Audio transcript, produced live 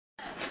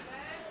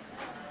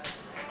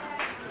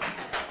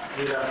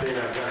Et la paix,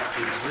 la grâce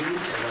de Dieu,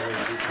 ça va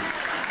être.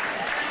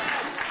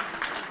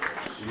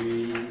 Je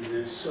suis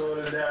un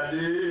soldat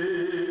de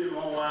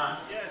mon roi,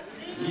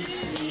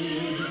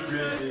 disciple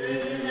de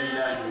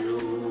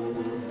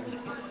l'agneau.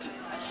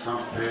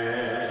 Sans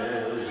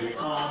peur, j'ai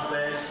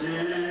confessé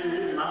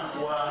ma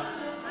foi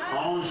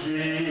en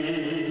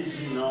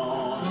Jésus,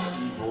 non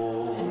si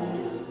beau.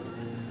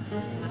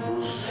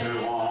 Nous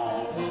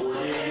serons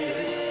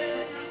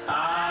brûlés à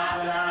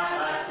la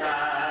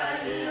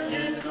bataille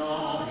que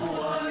non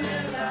pourra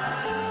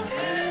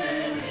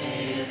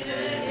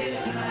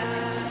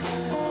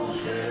nous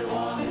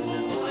serons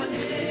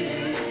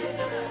brûlés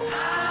à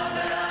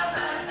la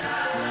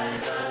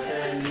bataille de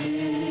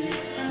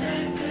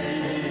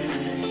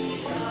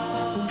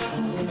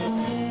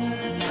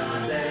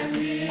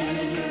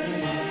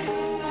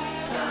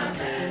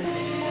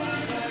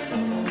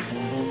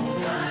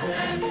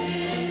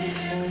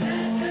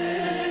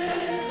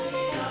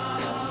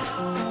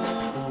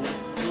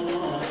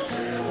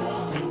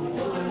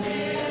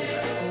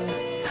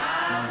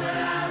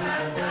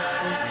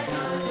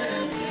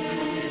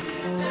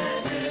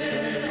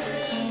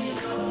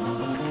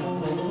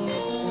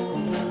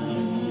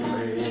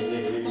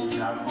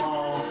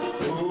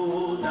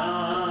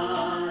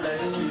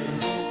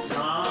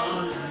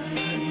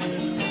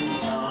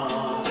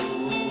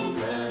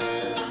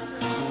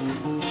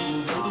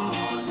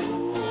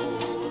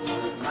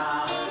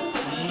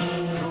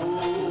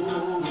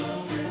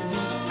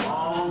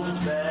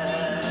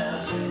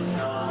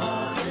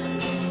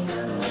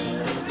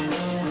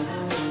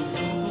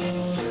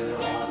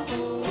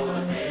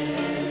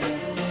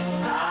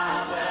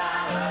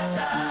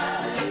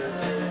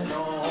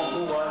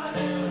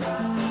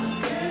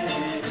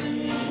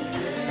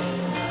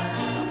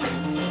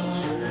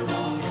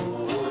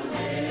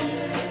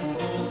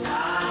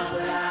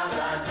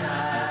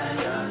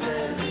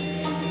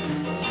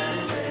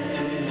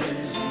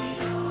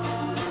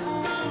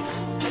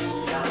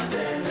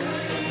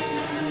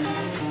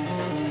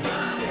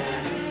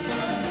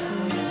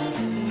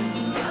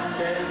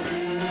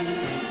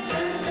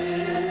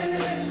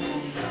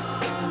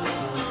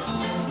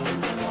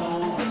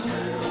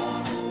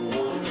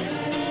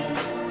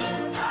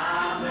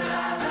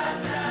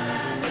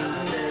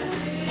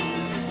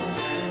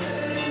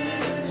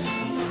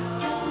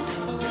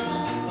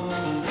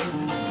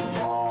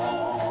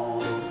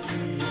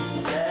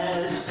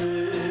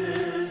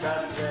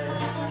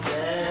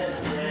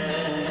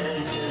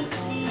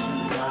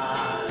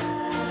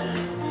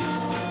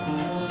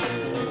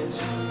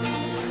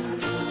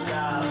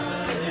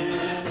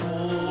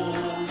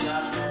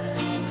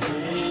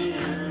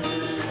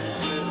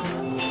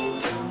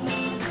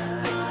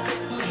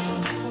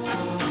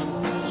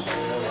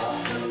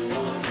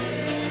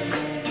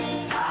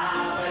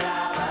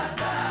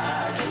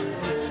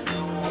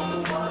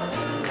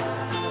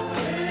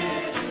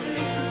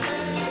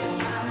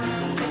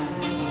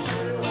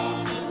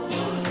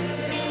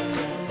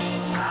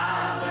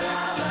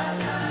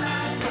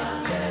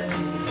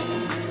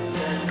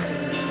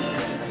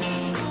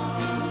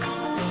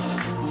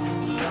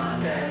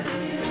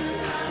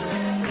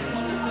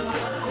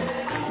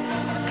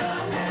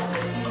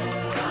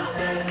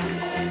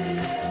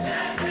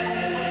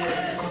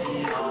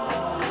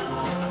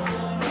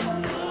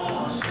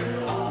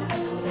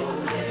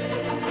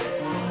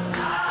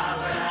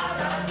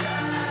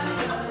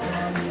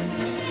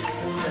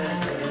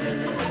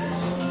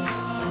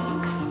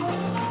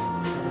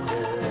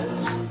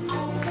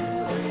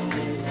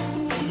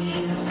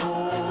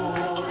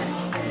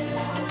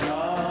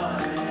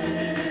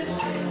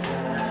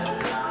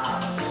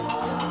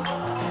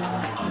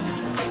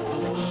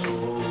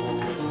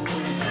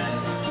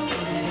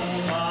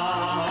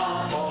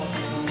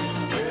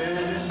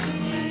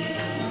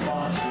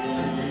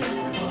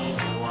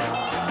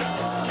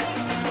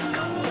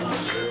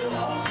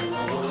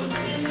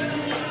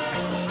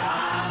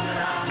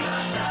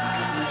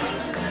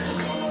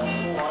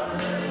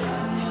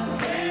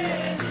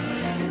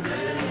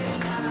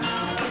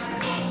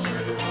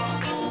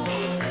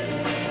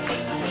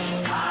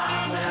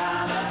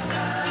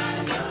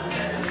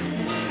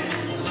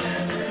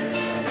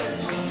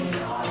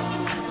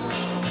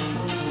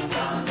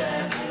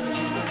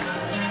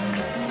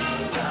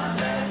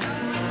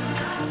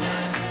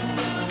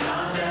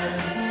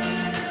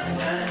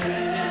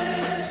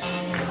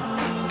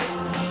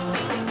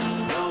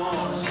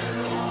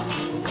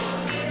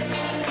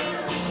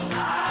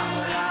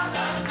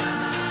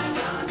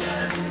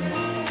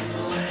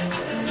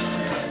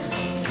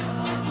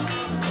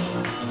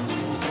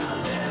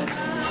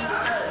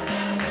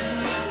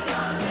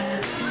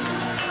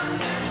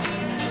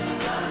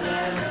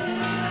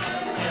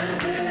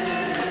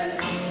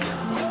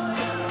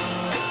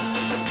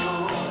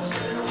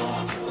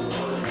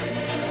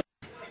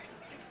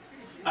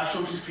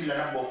suis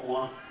là beaucoup.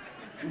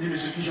 Je dis,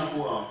 monsieur, qui j'en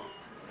vois?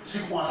 Si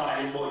quoi ça va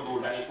aller bon,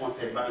 il va aller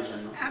compter, il va aller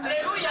gêner.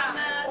 Alléluia.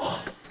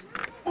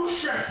 Au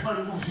chef,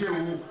 vous vieux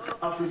ou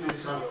un peu de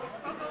sang.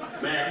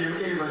 Mais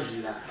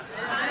l'évangile là.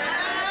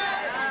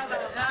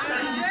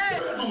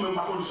 Nous, même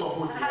pas qu'on soit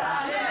côté là.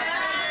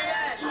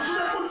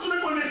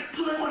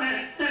 Tu les connais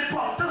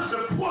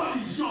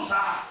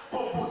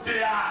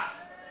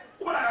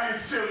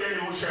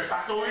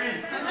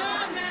factories.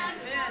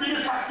 Puis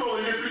les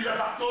factories, les plusieurs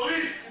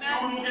factories,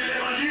 pour nous guérir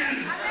l'évangile.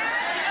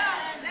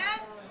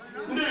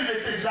 Nous devons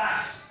au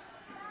Texas.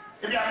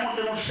 Et bien,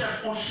 monter mon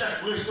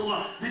chef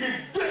restaurant. Il y a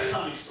 200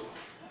 restaurants.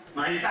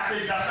 Dans l'État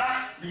Texas,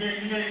 il y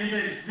a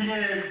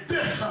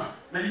 200,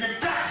 mais il y a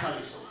 400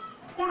 restaurants.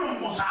 Pour nous,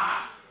 comme ça,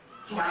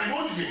 sur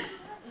l'évangile.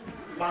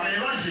 Par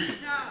l'évangile.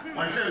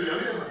 On fait le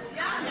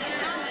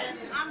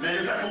mais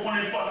le fait qu'on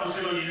n'est pas dans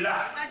ce là.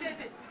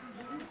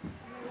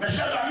 Mes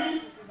chers amis,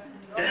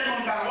 il y a des gens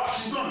à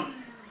Washington.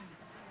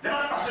 Les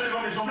gens passent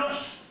devant la Maison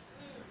Blanche.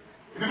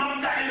 Et puis,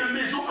 même gagner une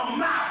maison en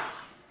marbre.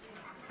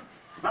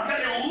 Même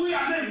gagner des rouilles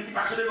à même qui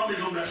passent devant la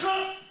Maison Blanche.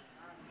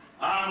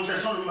 Ah, nous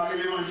cherchons de parler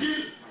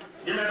l'évangile.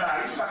 Et même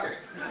pas, c'est pas que.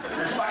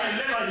 Mais c'est pas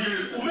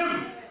l'évangile ou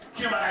même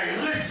qui va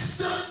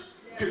rester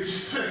que du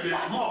feu, de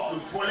la mort, que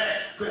le volet,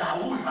 que la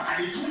rouille va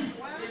détruire.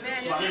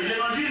 Tu vas vivre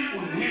l'évangile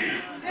ou nul.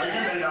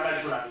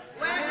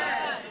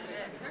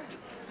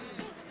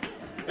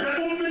 Et le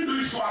combien de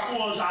l'histoire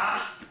comme ça,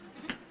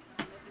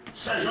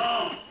 ces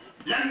gens,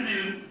 l'un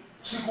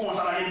si on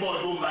va aller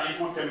Bordeaux, on va aller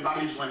compter, on va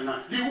aller soigner,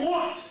 ils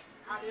honte,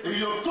 et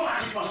ils ont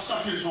automatiquement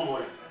senti son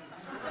vol.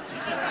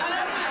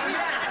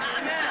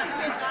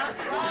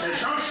 Ces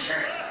gens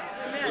chefs,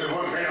 ils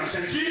vont faire un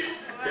senti, et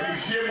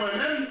puis viennent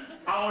moi-même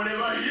à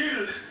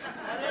l'évangile.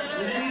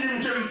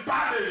 Je n'aime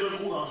pas les autres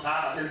courants,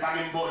 ça, c'est pas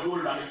un Bordeaux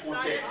dans les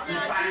contextes, il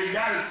n'est pas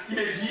légal,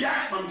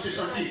 immédiatement, je me suis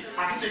senti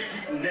à toute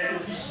équipe net,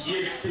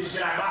 officier, et c'est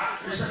là-bas,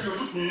 je suis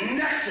tout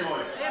net, c'est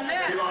vrai.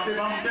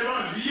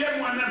 Devant vieux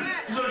moi-même,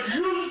 ils ont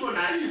juste qu'on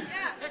arrive,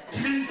 ils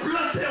viennent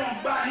planter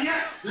en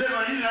barrière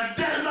l'évangile dans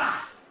tellement.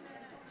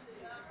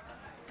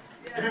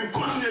 Et puis, je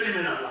continue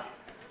maintenant là.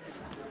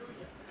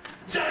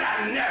 C'est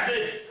la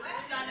nervée.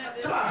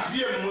 C'est pas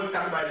vieux moi qui a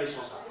baillé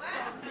sur ça.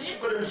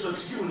 Quand je me suis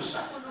dit, qui vous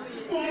ça?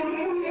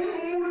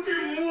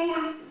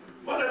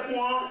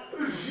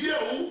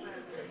 Vieux où?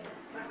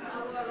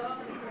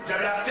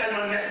 J'avais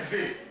tellement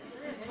nervé.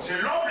 C'est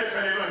l'homme qui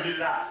fait l'évangile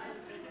là.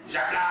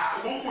 J'avais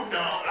beaucoup de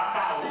temps, la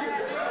parole.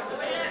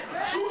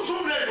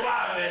 Souffle les doigts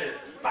avec elle.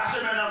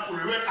 Passez maintenant pour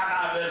le web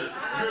avec elle.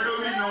 Je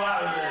domine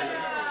avec elle.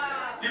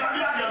 Il va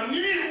dire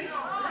ni.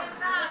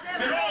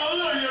 Mais là, on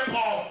est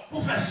pas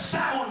pour faire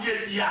ça, on dit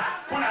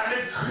qu'on a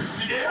les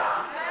griffes là.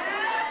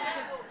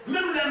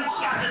 Même les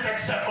craser avec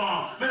ses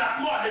pans, mais la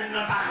mort est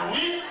dans ta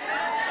oui.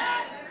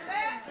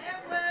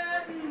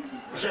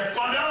 J'ai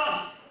pendant,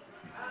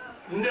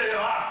 nous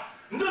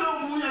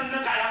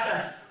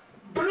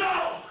bloc.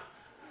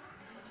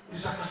 Il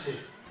s'est passé.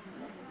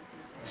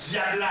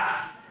 Diable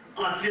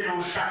entré dans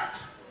le chat,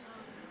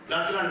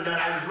 l'entrée dans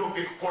la joue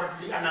qui corde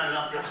dans la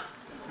lampe là.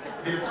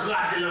 Il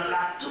crase la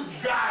lampe, tout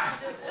gaz,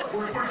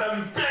 pour faire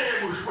me payer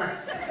pour choix.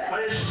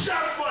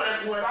 Chaque fois,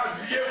 les coups,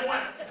 il vieux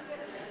moins.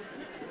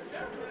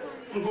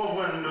 Nous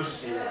comprenons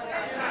aussi.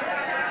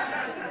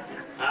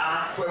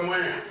 Ah, faut moi.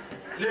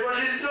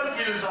 L'évangile, tout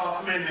qu'il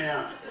sort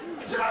maintenant,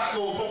 c'est parce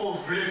qu'on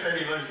voulait faire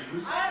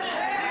l'évangile.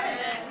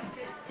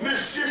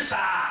 Monsieur ça,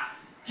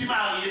 qui m'a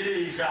marié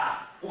déjà,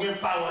 ou une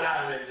parole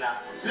avec là.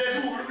 Les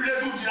jours du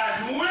village,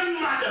 nous,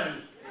 madame.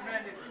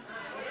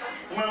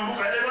 Ou même vous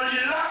faites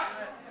l'évangile là,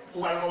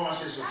 vous allez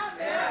commencer ça.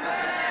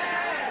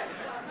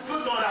 Tout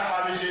le temps là,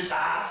 monsieur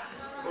ça,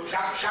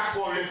 chaque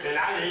fois on le fait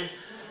là,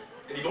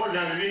 les grands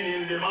gens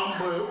viennent, les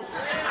membres.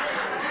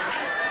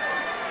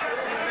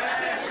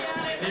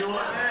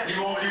 Ils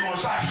vont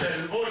s'acheter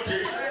le beauté.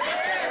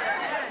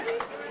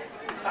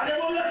 Allez,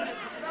 mon gars.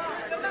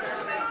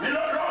 Mais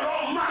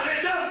l'homme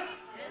malade,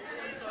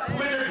 vous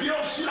mettez le pied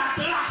sur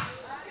la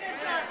trace.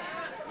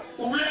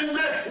 Vous voulez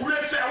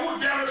faire route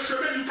vers le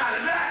chemin du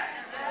calvaire.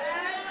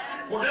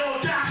 Vous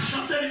devez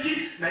chanter et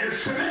dire, mais le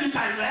chemin du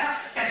calvaire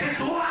était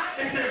droit,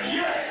 était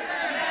vieux.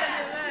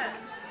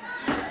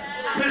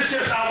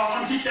 Monsieur, ça va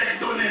prendre qui t'a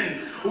donné.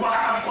 On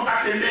va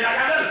contacter les gars,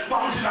 on va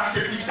continuer à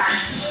faire plus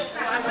d'Haïti.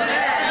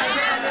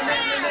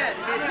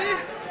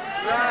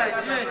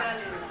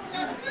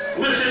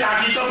 Monsieur a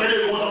dit que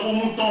les gros pour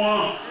mouton.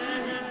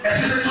 Est-ce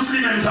que c'est tout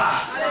les mêmes ça?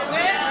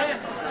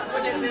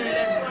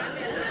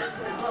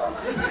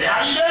 Et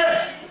arrivé,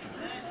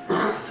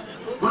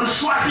 on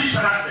choisit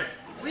ça l'a fait.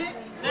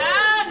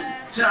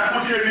 Si on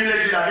continue de venir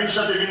l'église, on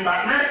chante de venir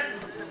maintenant,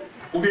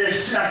 ou bien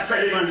si on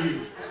fait l'évangile.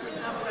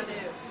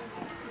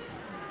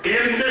 Et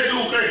il me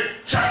dit que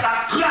chaque fois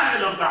crase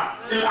dans là,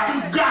 il a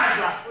tout gaz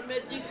là.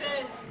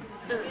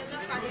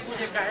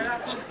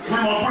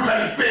 Pour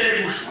faire payer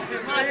les bouches.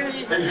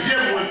 Et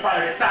viens moi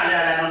pas étaler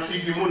à la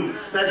figure du monde.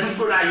 Mais juste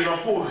qu'on arrive en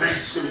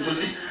province, comme je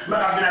dis, je vais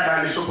venir à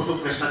la maison pour tout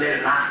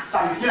président là. Ça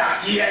me dit là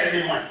qui est de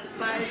moi.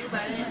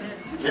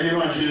 Et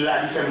l'évangile là,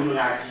 il fait nous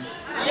la dire.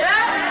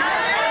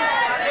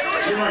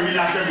 L'évangile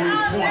là fait pour nous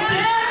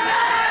fonder.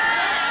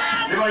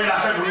 L'évangile là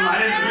fait pour nous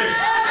aller lever.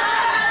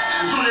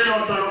 Nous sommes les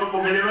gens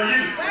pour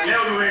l'évangile. Là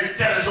où nous sommes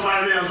tels, nous sommes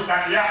arrivés dans ce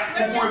quartier,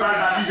 pour pouvoir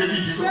baptiser les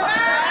petits.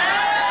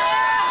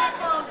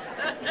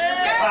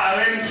 Par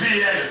une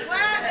fille,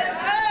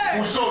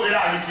 pour sauver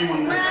la vie de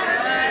monde.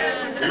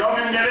 Et l'homme,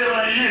 il est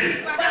dans l'île.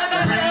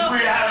 Puis il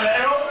prie avec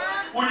eux,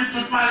 pour lui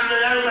tout mal de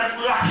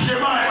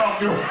rachement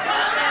et donc.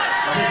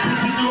 Et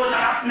puis,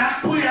 on a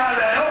prié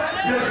avec eux,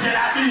 le ciel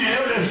habillé,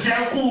 le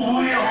ciel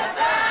couvert.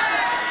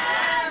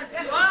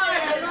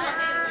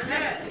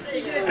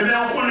 Eh bien,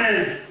 on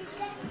connaît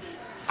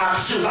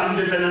action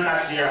de faire dans la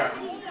quartier.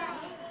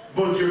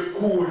 Bon Dieu,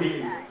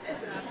 courir.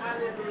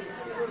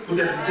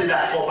 Peut-être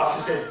d'accord parce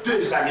que c'est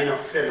 2 années dans le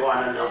février.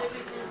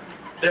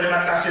 Elle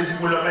m'a saisi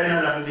pour le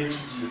bain dans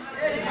d'étudier.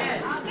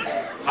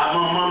 À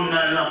maman,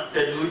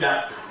 peut-être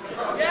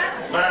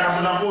voilà, quand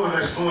on est en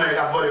province, on est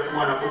d'abord les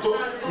courants dans le poteau.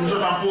 Nous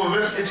sommes en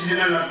province, étudier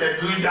dans la tête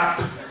gridap.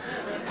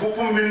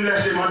 Pour me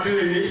laisser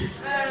m'entraîner.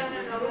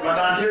 Je vais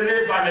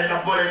t'entraîner par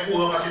les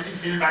courants parce que si tu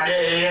files pas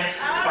derrière,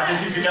 parce que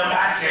si tu files en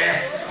bas terre,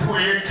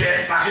 fouiller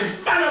terre, parce que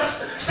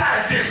balance, ça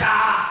a été ça.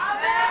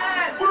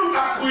 Pour nous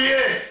pas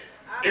prier,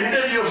 et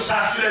me dire ça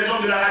sur les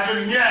ondes de la radio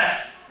lumière,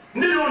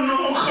 nous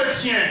sommes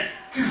chrétiens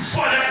qui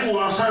font les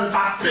courants sans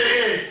pas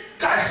payer,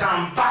 car c'est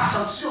en bas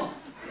sanction.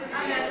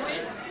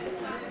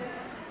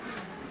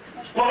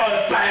 On va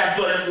pas y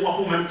avoir les courants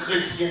pour même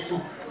chrétiens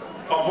tout.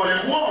 On va les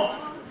courants,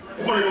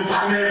 on ne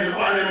pas même, on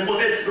va les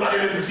côté, on va les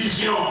mêmes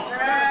visions.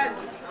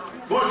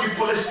 Moi qui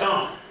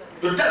protestant,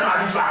 de tellement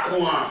habitué à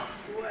courant.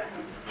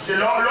 C'est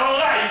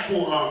l'oreille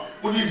courant.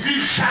 On dit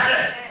vive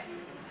chalet.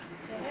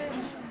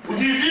 On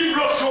dit vive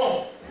l'eau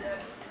chaude.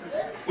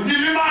 On dit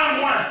vive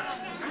maringouin.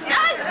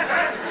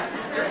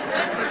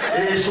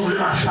 Et soufflez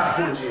ma chape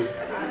pour Dieu.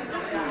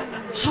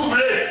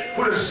 Soufflez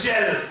pour le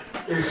ciel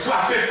et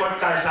frappez votre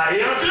casa.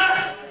 Et entre,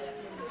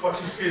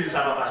 fortifiez, ça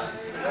va passer.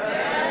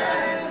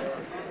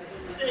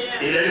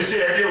 Et il a laissé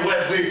aider, ouais,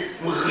 oui,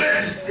 nous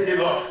résister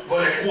devant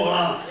les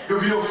courants, de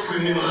venir offrir,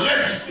 nous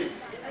résister.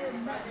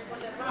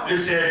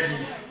 Laissez aider,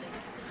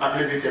 ma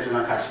plébé tête dans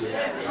la quartier.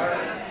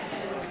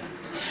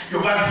 Il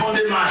va faire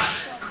des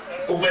marches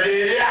auprès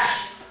des LDH,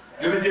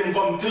 je mettez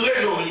comme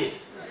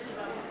trésorier.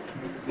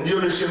 Je dis,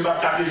 monsieur, je ne vais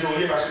pas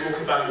trésorier parce que je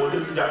m'occupe pas de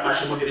bonheur, puis je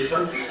marcher, monter,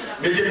 descendre.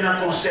 Mettez-moi dans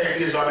le conseil,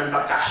 les hommes, même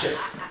pas chef.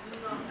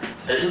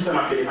 C'est tout fait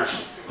m'appeler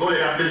machine. Vous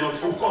avez besoin de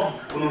tout comme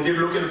pour nous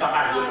débloquer le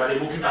parage, vous allez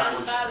m'occuper pas de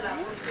bonheur.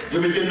 Je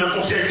mettez dans le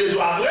conseil, les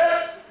hommes après.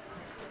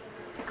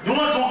 Nous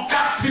avons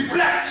 4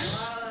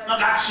 triplex dans la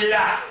quartier là.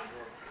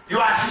 Ils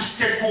ont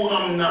ajusté courant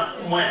maintenant.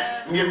 Moi,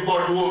 je suis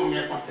Bordeaux, je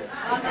suis content.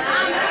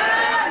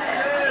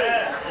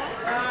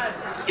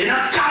 Et dans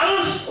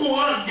 40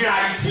 courants de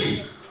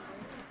Haïti,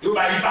 il n'y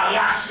a pas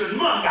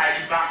rationnement, il n'y a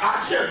pas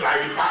quartier, il n'y a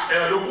pas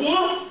heure de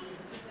courant.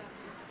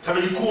 Ça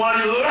veut dire courant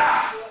est là.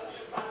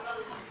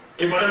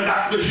 Et pendant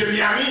que je prêche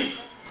Miami,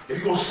 et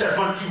puis qu'on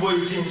servante qui voit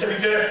ici,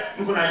 serviteur,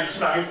 nous qu'on a ici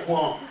par le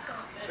courant.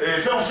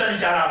 Fais un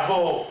serviteur à la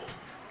voix,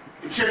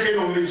 checker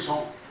nos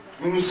maisons,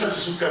 nous nous sentons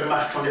sous le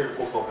match dans le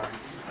confort.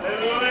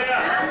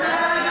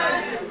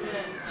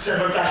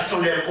 Servante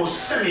achetonnel pour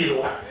 5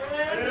 000 €.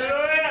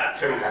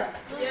 Fais-moi garde.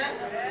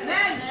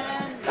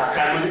 La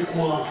calme du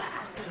courant.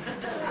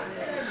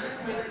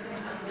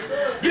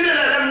 Dis-le la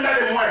dame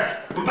de moi,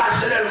 je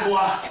passe le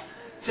roi.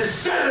 C'est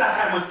celle-là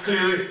qui m'a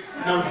éclairé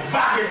dans le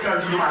vague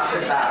étendue de ma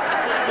ça.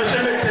 Je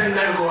me mets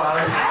dans le roi.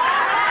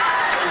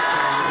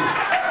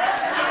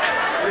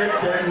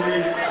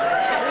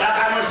 La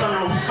calme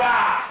s'en va.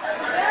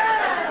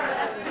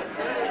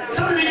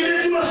 Ça veut dire que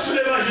les dimanches sur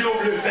l'évangile,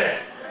 on le fait.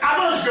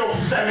 Avant, je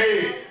vais fermer.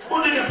 On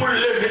dit que pour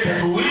lever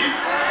tête, oui.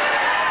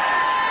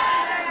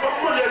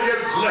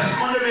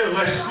 On devait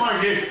rester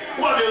manger,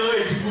 on devait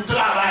rester pour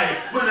travail,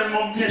 on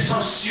devait bien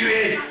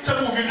sensuer, c'est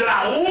pour vivre de la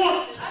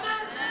route.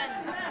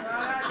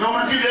 Mais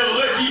on dit de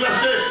redire parce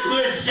que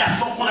redire à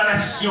son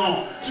condamnation,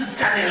 tu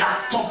gagneras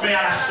ton père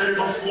à la seule de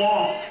ton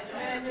front.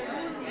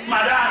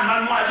 Madame,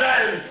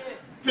 mademoiselle,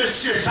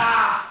 monsieur ça,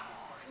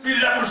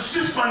 il a pour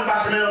suspendre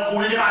parce que le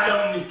cours, il est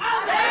madame.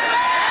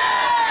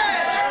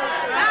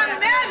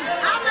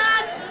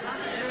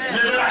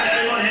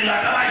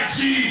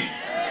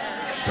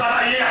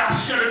 Travailler à la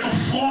seule de ton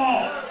front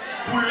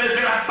pour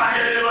lever la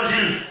barrière de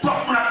l'évangile. Toi,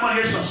 pour la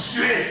manger sans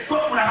suer,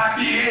 toi, pour la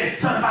habiller,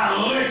 ça ne va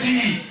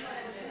redire.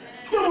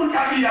 Tout le monde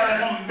habille avec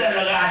une belle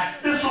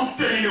rade, de son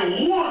pays de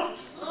route.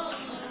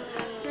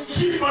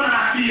 Si pendant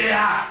la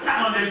prière, la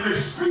main peut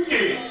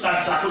expliquer, là,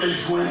 ça peut les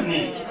joindre,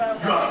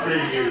 gloire à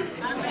Dieu.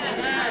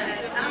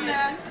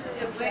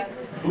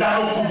 Nous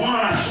avons compris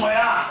dans la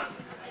soya,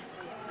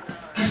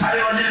 qui s'est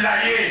l'évangile là.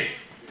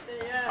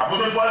 Après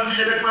de Paul dit,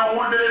 je vais faire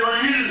honte de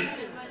l'évangile.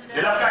 Et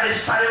là, regardez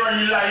ça,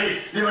 l'évangile là,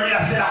 l'évangile là,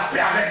 c'est la paix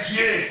avec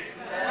Dieu.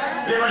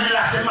 L'évangile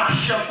là, c'est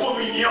marcher en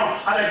communion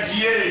avec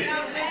Dieu.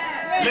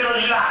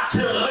 L'évangile là,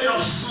 c'est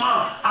renoncement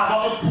à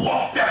votre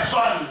propre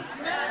personne.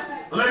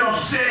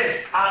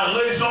 Renoncer à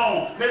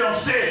raison,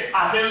 renoncer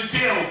à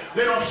vérité,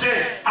 renoncer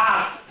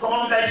à,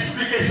 comment on a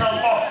expliqué ça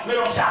encore,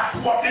 renoncer à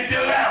propre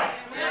intérieur.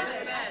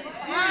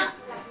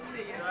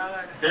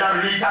 C'est la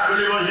véritable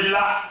de l'évangile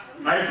là,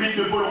 dans l'épître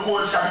de Paul au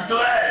chapitre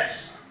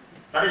 13.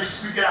 Il a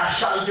expliqué la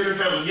charité ne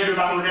fait rien de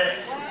malhonnête.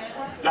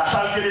 La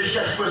charité ne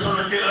cherche point son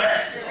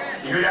intérêt.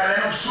 Il veut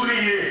aller nous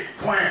souligner,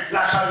 point,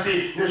 la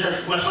charité ne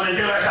cherche point son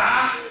intérêt.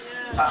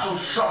 Ça son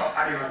choc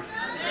à l'évangile.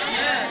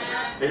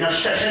 Mais nous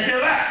cherchons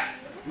intérêt.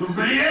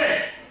 N'oubliez,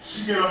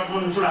 si Dieu notre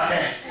monde sur la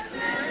terre.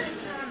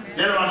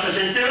 Les gens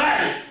cherchent un terrain,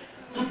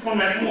 tout le monde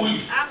va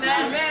mourir.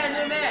 Amen.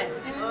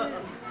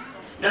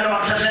 Les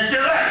gens cherchent un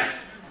terrain,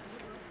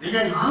 il y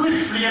a une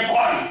griffe, il y a une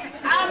corne.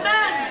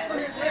 Amen.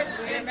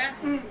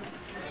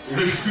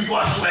 Je explique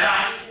quoi ça.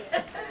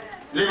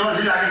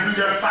 L'évangile a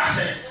plusieurs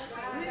facettes.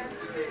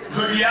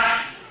 Je dis,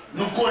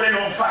 nous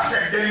connaissons une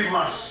facette de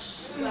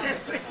délivrance.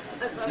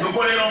 Nous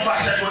connaissons une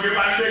facette pour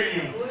débattre de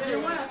bénir.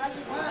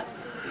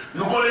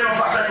 Nous connaissons une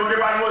facette pour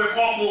débattre de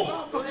combo.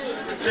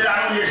 C'est là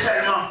où il est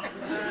seulement.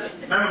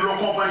 Même vous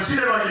comprenez, si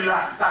l'évangile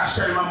là, t'as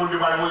seulement pour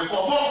débattre de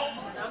combo,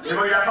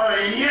 l'évangile n'a pas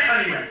rien en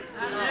lui-même.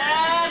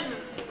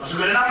 Parce que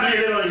nous avons appelé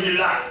l'évangile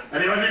là, dans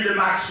l'évangile de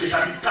Matthieu,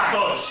 chapitre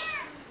 14,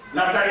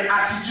 nous avons regardé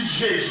l'attitude de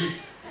Jésus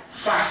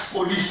face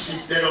aux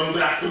disciples de l'homme de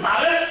la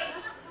préparé.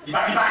 Il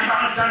va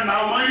entendre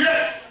ma manger,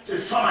 c'est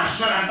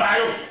formation dans le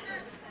baillot.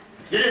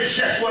 Et les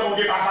gestes où on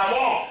ne pas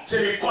favor, c'est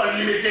l'école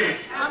limitée.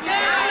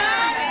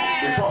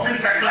 Il faut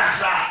faire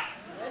classe ça.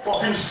 Il faut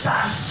faire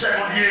satisfaire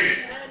mon Dieu.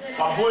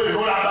 Pas boire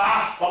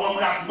là-bas, pas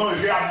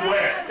manger à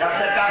boire, il y a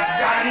peut-être à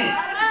gagner.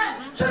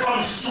 C'est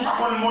comme si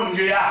tout le monde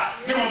est là.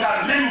 Il y a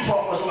même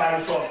fort pour ça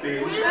le sortir. Et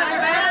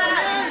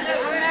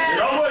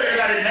là, vous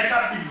regardez les mecs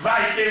qui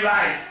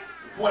vaillent,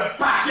 pour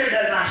parquer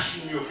des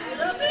machines,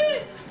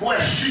 pour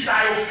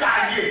chuter au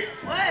cahier,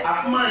 à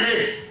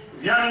manger,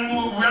 viens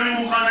nous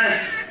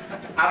connaître,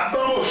 à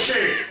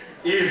boucher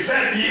et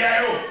faire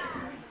bien.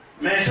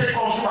 Mais c'est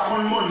comme ça qu'on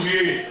monde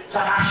ça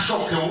va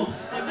choquer.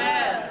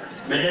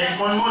 Mais il y a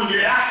un monde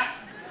là,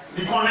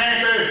 il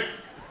connaît que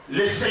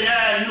le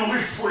Seigneur nourrit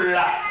foule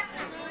là,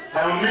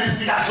 par une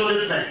multiplication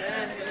de pain.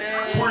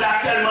 Foule là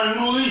tellement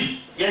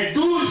nourrie, il y a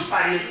 12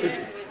 paniers.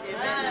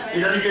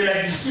 Il a dit que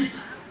les disciples,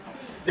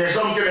 des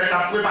hommes qui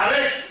ont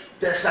préparé,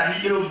 ça dit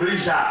qu'il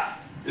oblige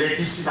les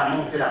disciples à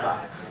monter là-bas.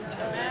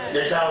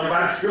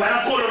 Il va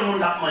encore le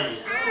monde à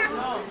manger.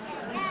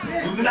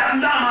 Nous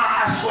avons à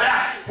soi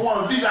pour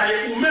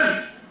envisager ou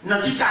même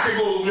dans quelle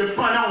catégorie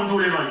pendant qu'on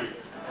doit les manger.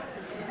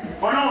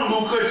 Pendant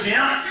qu'on nous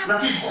chrétiens, dans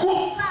quel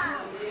groupe?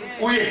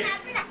 Oui.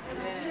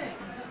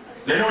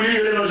 Nous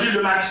lisons l'évangile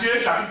de Matthieu,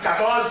 chapitre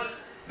 14,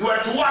 nous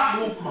avons 3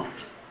 groupements.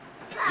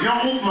 Il y a un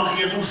groupement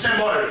qui est pour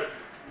symbole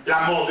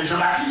la mort de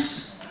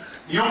Jean-Baptiste.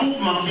 Il y a un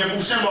groupement qui a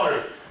pour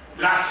symbole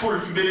la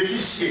foule qui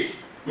bénéficiait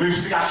de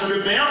multiplication de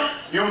payants.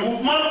 Il y a un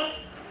groupement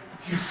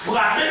qui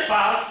frappait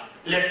par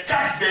les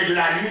 4 veilles de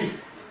la nuit.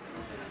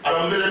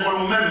 Alors nous devons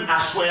nous-mêmes à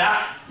Soya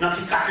dans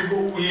quelle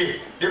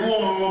catégorie. Et vous,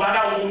 on va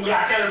là où on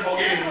gratte le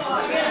foguet.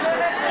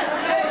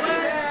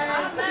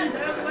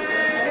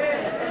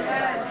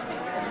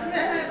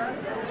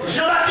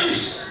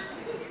 Jean-Baptiste,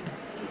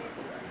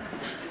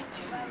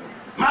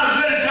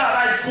 malgré le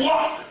travail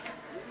propre,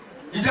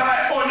 il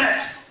travaille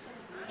honnête.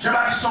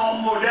 Jean-Baptiste est un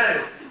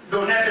modèle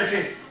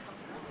d'honnêteté.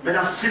 Mais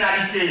dans la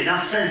finalité, dans la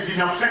fin de vie,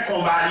 dans le fin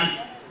combat,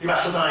 il va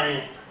sauter dans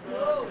rien.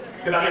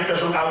 Il n'y a pas de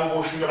personne qui a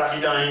embauché, il ne va pas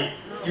dans rien.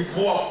 Il est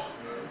propre.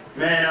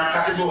 Mais dans la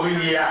catégorie,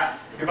 il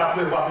ne va pas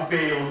prévoir pour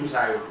payer au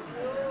ça.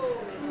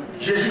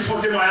 Jésus fait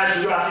témoignage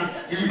sur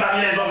Jean-Baptiste. Il dit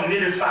parmi les hommes nés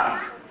de femmes,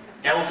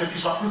 il n'y a aucun qui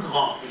soit plus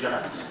grand que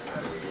Jean-Baptiste.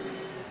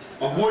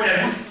 On boit les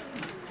bouts,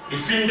 il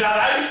finit le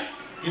travail,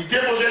 il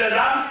dépose les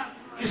âmes,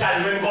 qui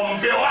s'allument comme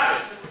péroile,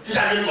 qui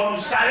s'allument comme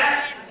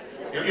salaire.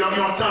 Et puis on a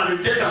un temps de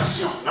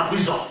détention dans la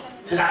prison.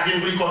 C'est ça qui est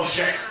pris comme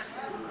chèque.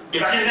 Et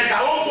bien il n'est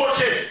qu'à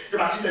embaucher le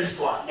parti de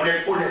l'histoire. On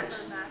est honnête.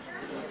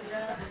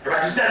 Le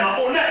parti est tellement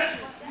honnête.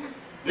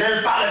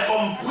 Il paraît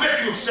comme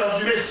précurseur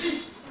du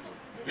Messie.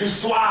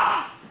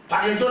 L'histoire,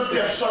 par d'autres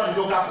personnes qui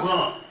ont appris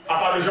à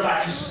part de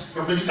Jean-Baptiste,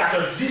 le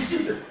prédicateur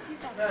visible.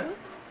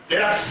 Il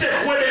a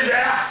secoué les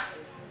airs.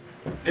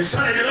 Et ça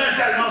est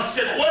tellement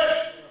secoué.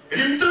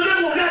 Il me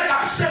tenait mon air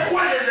à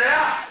secouer les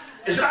airs.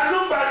 Et je la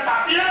nomme par le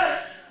papier.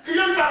 Qui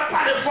ne va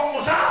pas de fois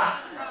comme ça.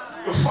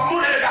 Il faut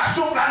mon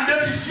délégation pour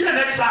identifier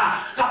avec ça.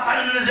 Qui a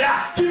parlé de les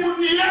airs. Qui vous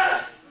dit.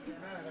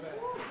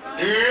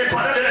 Et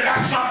pendant la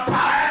délégation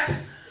apparaît,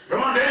 je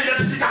demande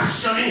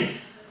l'identification.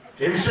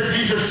 Et il se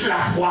dit, je suis la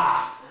foi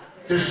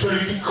de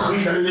celui qui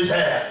crie dans le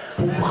désert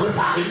pour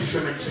préparer le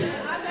chemin de Dieu.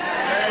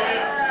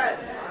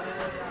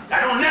 Là,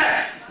 on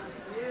est.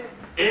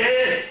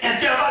 Et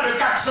intervalle de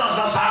 400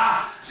 dans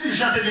ça, si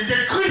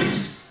j'entendais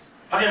Christ,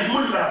 il y a un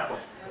monde qui va la croire.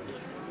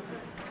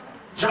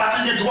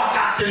 Jean-Baptiste a 3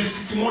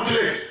 caractéristiques qui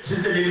montraient si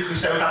c'était des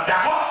chrétiens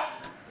d'accord.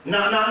 Dans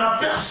la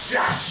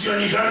persuasion,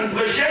 les gens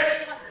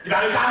prêchaient, il va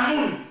aller à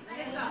monde.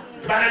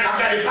 Il va aller à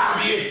des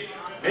papiers.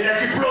 Il y a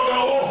des diplômes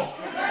en haut.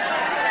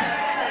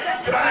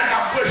 Il va aller à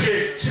prêcher.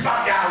 Si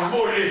pas qu'à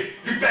voler,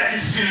 il perd du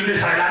film,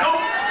 ça là, non?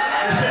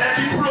 C'est un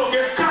diplôme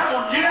quand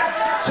on dit,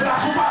 c'est la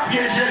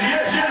sous-papier, j'ai le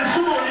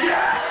sous-mondier.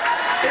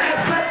 Et le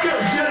fait que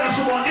j'ai le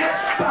sous-mondier,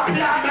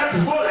 papier à mettre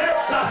volé,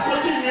 la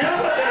continuer à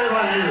prêcher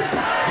l'évangile.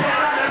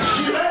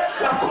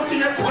 La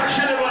continuer à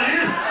prêcher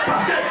l'évangile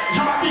parce que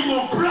Jean-Baptiste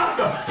mon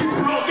plante qui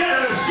bloquait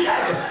dans le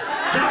ciel.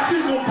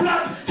 Jean-Baptiste mon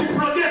plante qui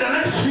bloquait dans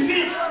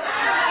l'infini.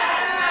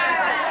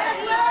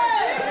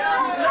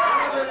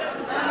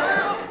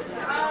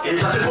 Et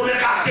ça c'est la première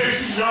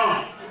caractéristique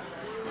Jean.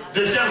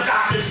 Deuxième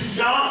caractéristique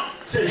Jean,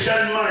 c'est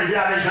jeune manger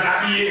avec Jean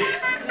habillé.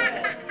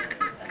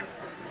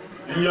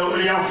 Il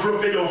a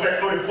enveloppé dans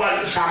vêtements de poil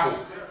de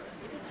chameau.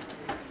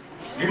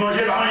 Il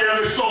mangeait par manger dans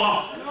le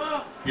restaurant.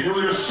 Il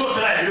nourrit le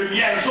sauterelle, le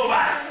miel sauvage.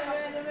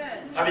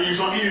 Ils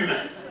sont inhumains.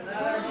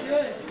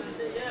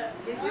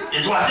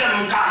 Et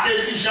troisième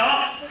caractéristique,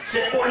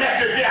 c'est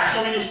honnêteté à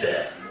son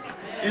ministère.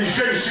 Je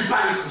ne suis pas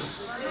le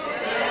Christ.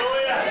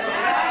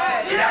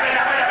 Il avait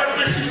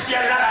le précis là,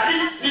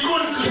 il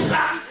compte que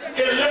ça,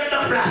 et le reste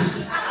en place.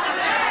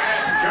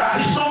 Il a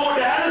pris son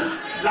modèle,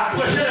 la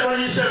prochaine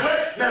évangeliste, c'est vrai,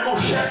 mais mon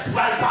chef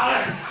va le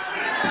paraître.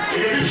 Et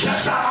depuis le chef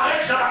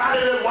s'apparaît, je ne vais pas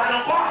aller le voir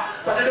encore.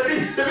 Parce que depuis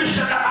le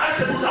chef apparaît,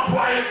 c'est pour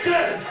l'employer que.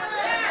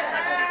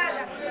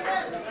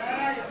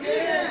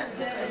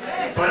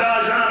 Pendant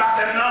que je n'ai pas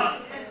maintenant,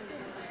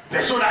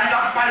 personne n'a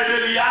pas parlé de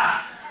l'IA,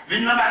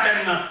 il n'a pas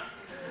maintenant.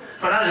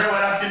 Pendant que je vois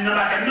la petite n'a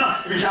pas maintenant,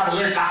 il j'ai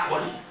appris le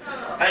caracole.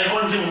 Et ils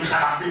vont dire que ça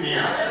va finir.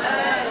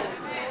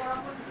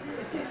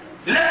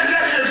 Laisse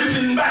Jésus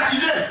finir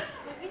baptisé.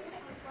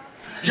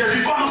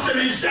 Jésus commence le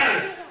ministère.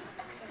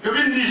 Je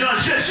viens de dire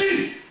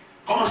Jésus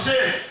commence à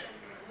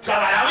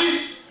travailler à lui.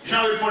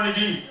 Jean répond et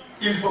dit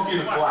il faut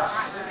qu'il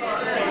croisse.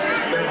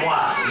 Mais moi,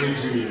 je le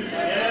dis.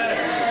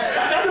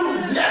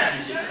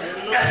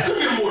 Est-ce que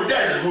le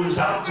modèle nous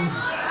a tout?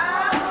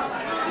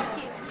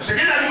 C'est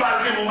qu'il a dit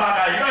que mon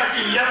bagage,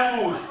 il y a mon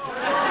mot.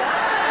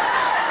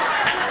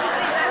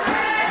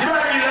 Il va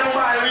qu'il y a mon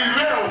bagage, il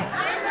veut.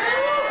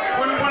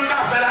 Pour nous prendre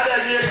la fait la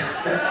dernière.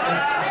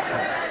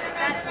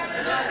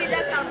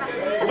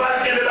 Vous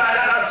parlez de la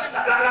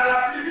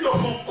pluie de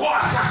mon corps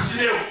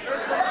assassiné.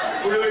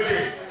 Vous le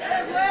mettez.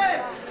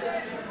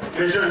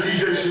 Mais je dis,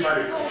 je ne suis pas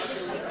le Christ.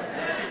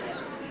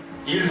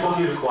 Il faut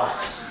qu'il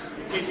croisse.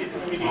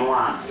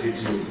 Moi, je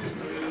dis.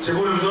 C'est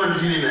pour le grand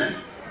dire lui-même.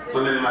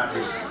 Moi-même, ma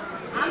question.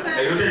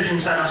 Et je te dis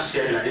ça dans le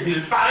ciel. Là. Et puis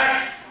il paraît,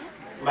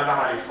 je ne vais pas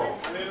parler fort.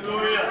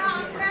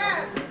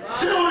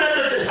 C'est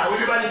honnêteté ça, où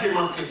l'humanité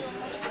manquée.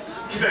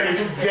 Qui fait qu'il y a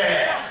toute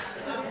guerre,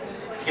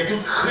 il y a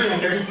tout crime,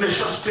 il y a toute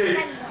méchanceté,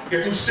 il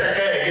y a tout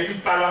secret, il y a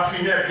toute parole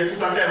funèbre, il y a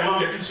tout enterrement,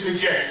 il y a tout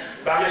cimetière.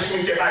 Par le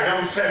cimetière, par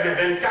exemple, fermé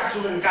 24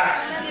 sur 24,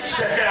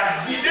 secret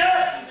à vider.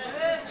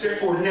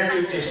 C'est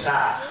honnêteté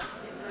ça.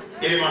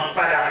 Il ne manque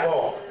pas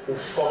d'accord ou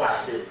fort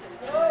passer.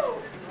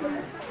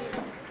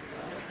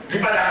 Il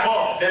n'est pas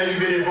d'accord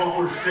d'arriver devant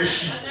pour le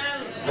fléchir.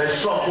 Mais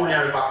sauf qu'on n'y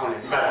arrive pas, il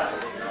n'est pas d'accord.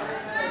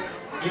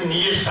 Il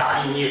nie ça,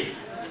 il nie.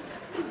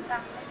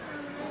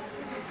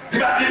 Il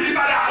n'est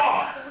pas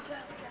d'accord.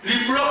 Il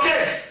est bloqué,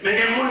 mais il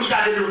y a des gens qui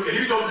ont débloqué.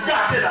 Il doit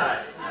garder là.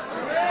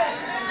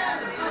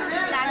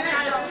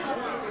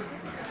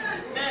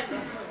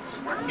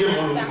 Il y a des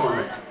gens qui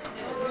connaissent.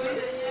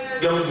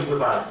 Il y a des gens qui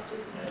préparent.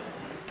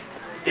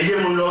 Et il y a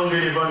des gens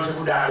qui vont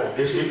se d'accord.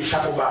 Des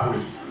chapeaux bas pour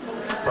lui.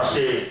 Parce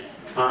que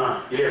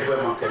il est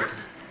vraiment quelqu'un.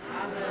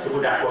 Je suis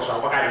d'accord, ça ne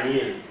va pas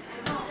nier.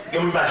 Il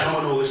n'y a pas de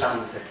chambre de ça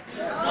nous fait.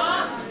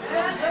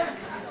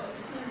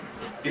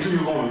 Il est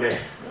toujours bon, mais.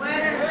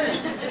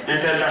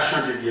 Intervention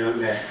de bien,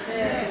 mais.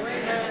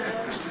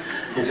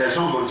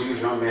 Intervention de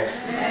dirigeant, mais.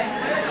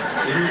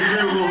 Il est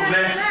toujours bon,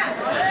 mais.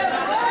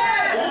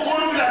 On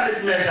nous a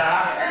dit, mais ça,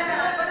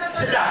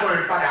 c'est d'accord,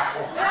 pas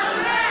d'accord.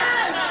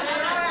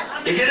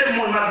 Et quel est le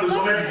monde qui a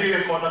besoin de vivre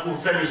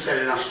pour faire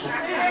Michel Nassou?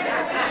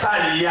 Ça,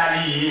 il y a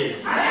lié.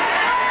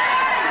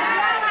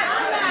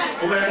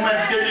 Vous m'avez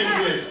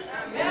délivré.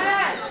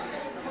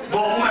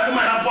 Bon, vous m'avez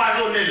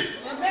empoisonné.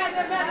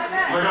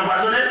 Vous m'avez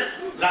empoisonné.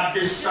 La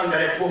descente dans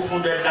les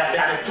profondeurs de la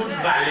terre avec toute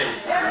valeur.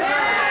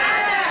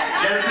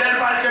 Les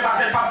valeurs ne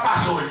passaient pas par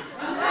sol.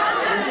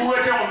 Vous pouvez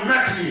être un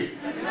meurtrier.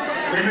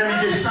 Mais même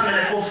il descend dans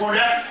les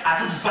profondeurs à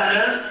toute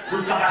valeur,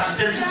 toute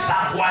capacité, toute sa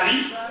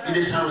voilie, il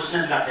descend au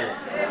sein de la terre.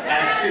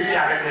 Elle fait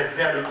avec les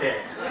vers de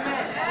terre.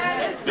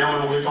 Mais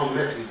on est en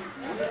meurtrier.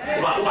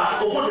 On va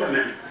au contraire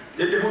même.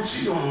 Les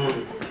dévotions.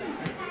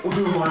 Ou tout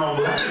le monde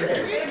embrasse.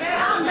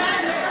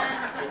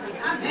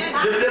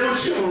 Les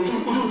dévotions,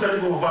 où tout le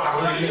monde va à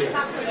briller.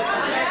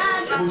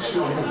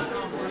 Dévotion,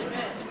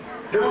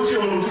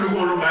 tout le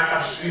monde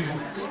va suivre.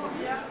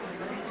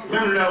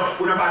 Même là,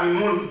 on n'a pas mis le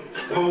monde,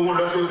 on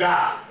va notre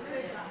regard.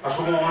 Parce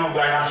qu'on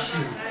va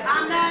suivre.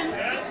 Amen.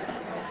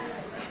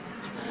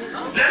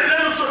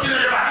 Les nous sortir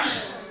de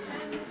Baptiste,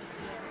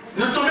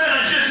 nous tombons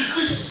en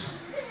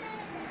Jésus-Christ,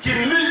 qui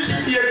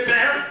multiplie le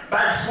Père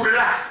par le foule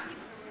là.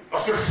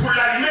 Parce que foule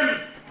là lui-même,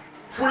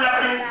 foule là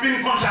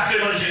vient consacrer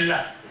l'évangile là.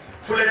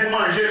 Foule là pour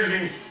manger le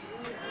vin.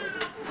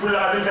 Foule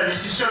là vient faire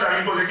discussion,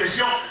 il pose des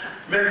questions,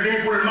 mais le vin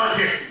pour le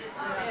manger.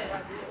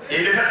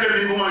 Et le fait que le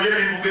vin pour manger, le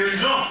vin pour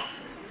guérison.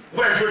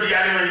 Ouais, je dis à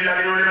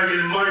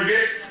l'évangile manger,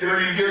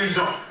 l'évangile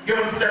guérison. Il y a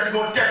peut-être qui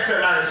vont peut-être faire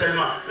là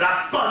seulement.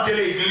 La pente de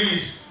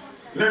l'église,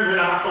 même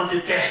la pente de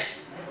terre.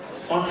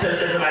 On sait que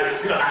il va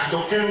acheter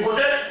aucun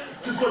côté,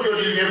 tout côté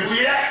il vient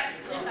prier.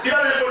 Il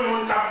va mettre tout le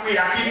monde à prier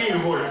à qui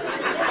niveau.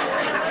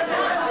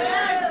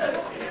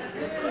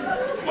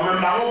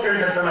 Moi-même, par contre,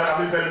 quelqu'un m'a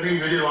fait faire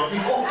briller devant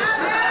Pico.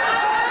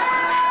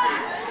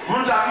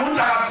 Mon ça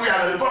va prier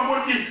avec le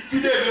monde qui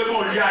devrait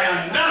mon lien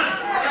en dedans.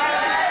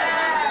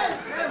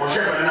 Mon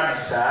chef, on a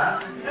dit ça,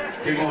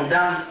 ils ont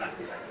dame,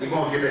 ils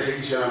ont fait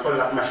persécution encore,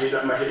 la marché des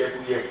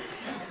prières.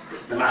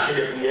 Le marché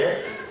des prières,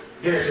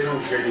 il laisse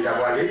nous jeunes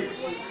d'avoir aller,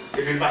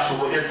 et puis il passe son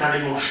côté, il tend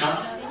mon chant,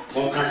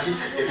 mon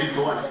cantique, et puis il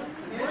tourne.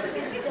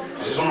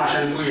 C'est son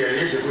machin de prière,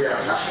 c'est pour y aller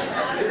chercher.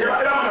 Et là,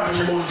 on a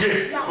cherché mon Dieu,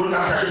 on a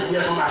cherché pour y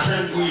aller son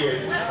machin de prière.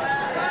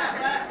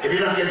 Et puis,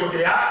 dans ce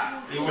côté-là,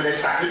 il voulait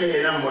sacrer,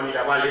 et là, il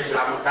a aller sur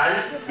la montagne,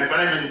 mais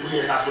pendant qu'il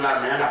priait ça sur la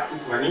main, il a tout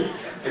pris,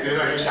 et puis il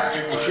a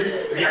sacré couché,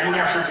 et puis il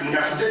a chanté,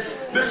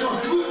 mais son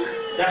truc,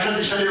 il a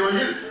chanté chant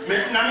d'évangile, mais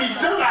dans le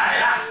temps là,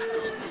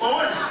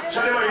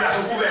 chant d'évangile a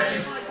son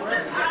couverture.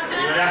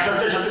 Il a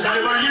chanté chant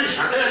d'évangile,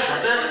 chanté,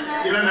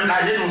 il a même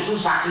lâché nos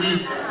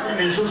sous-sacrés,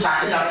 les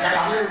sous-sacrés, il a fait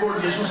la main,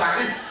 les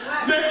sous-sacrés,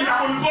 mais il a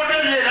une bonne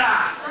là.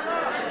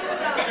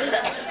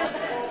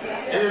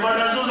 Et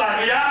pendant les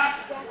sous-sacrés,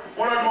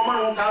 on a le moment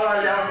où on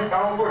travaille à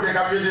un côté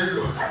capé de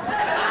l'eau.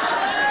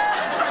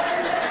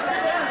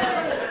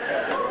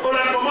 On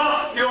a le moment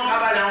où on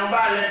travaille en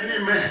bas les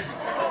plumes.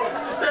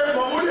 C'est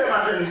bon, vous les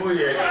matins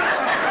bouillés.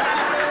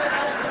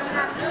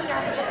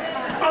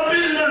 En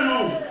plus de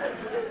nous,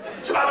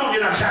 tu vas vous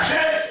dire à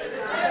chercher.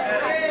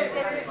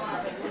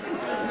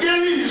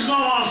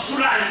 Guérison,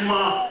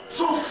 soulagement,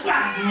 son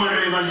fragment de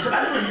l'évangile. C'est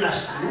pas l'évangile là,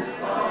 ça.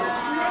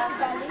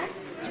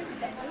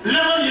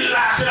 L'évangile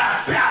là, c'est la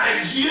paix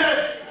avec Dieu.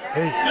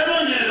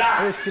 L'évangile là,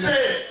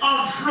 c'est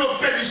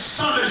enveloppé du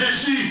sang de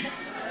Jésus.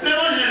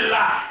 L'évangile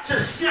là, c'est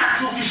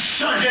signature qui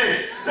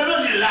changeait.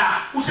 L'évangile là,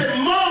 où c'est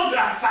membre de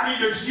la famille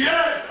de Dieu.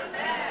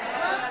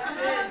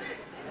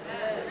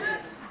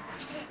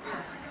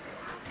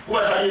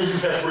 Pourquoi ça Jésus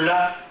fait pour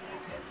là?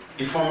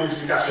 Ils font une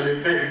multiplication de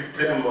pain et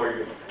plein de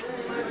boyaux.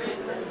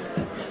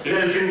 Il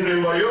a fait une plein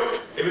de boyaux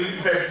et puis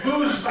il fait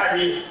 12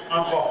 paniers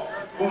encore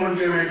pour mon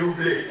Dieu me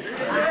doubler.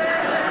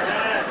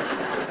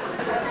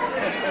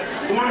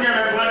 Comment on va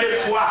prendre des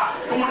fois,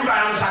 comment on va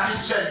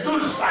satisfaire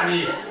 12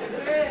 paniers.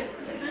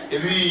 Et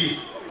puis,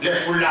 les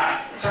foules là,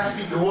 ça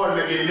qui est drôle,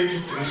 mais il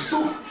est triste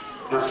tout.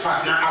 Dans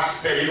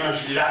l'aspect de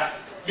l'évangile là,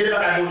 il n'y a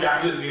pas de monde à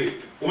régler.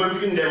 Ou même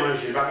qui ne démange,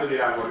 il ne va pas de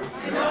la voix.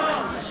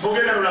 Pour que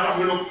nous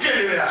n'avons pas aucune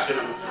révélation.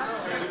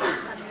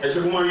 Et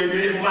c'est pour moi, il y a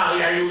des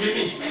maris à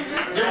Yovini.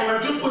 Il y a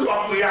même tout pour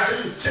avoir prié,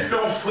 c'est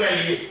donc frère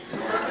lié.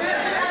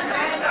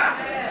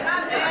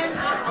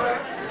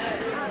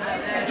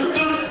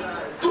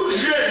 Tout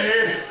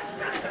jeune.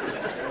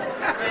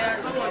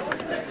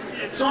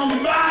 Son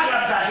bague à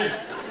tailler.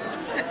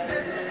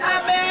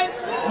 Amen.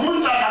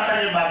 Moun ta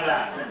tailler bague là.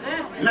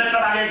 Mais ta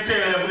bague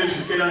terre pour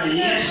expliquer dans les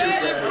yes.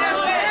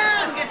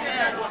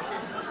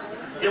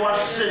 Et on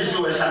sait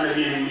jouer ça me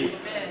vient.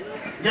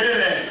 Regardez,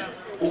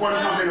 ou quand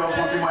on fait leur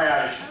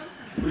témoignage.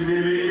 Oui,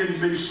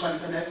 béni soit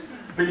l'éternel,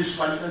 béni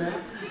soit l'éternel.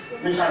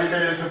 Mais ça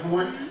l'éternel fait pour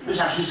moi, mais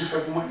ça Jésus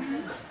fait pour moi.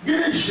 Il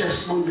y a des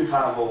gestes de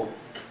faveur.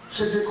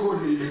 C'est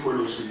décoller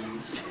l'école aussi.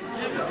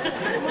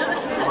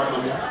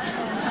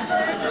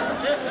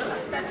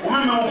 Ou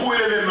même on peut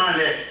le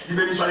demander, dit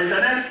béni soit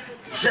l'éternel,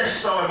 geste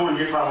ça bon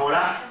Dieu faveur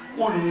là,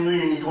 ou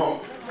nuit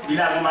trop. Il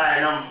a comme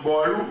un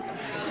bol,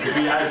 et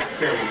puis il a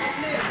fait.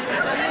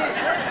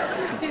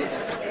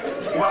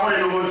 On va prendre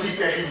le mot qui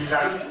dit ça.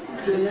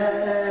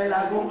 Seigneur,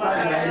 la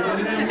compagnie.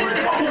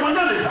 Vous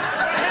comprenez ça?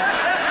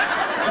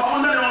 On va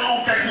prendre le mot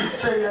qui dit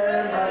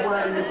Seigneur, la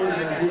compagnie.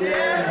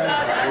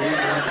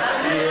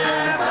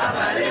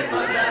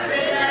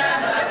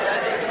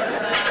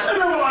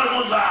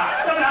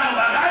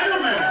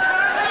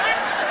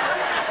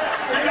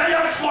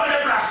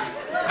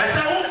 Mais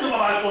c'est où que nous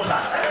allons comme ça?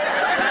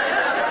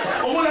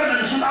 Au moins,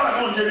 nous sommes là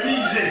pour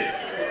miser.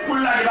 Pour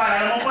la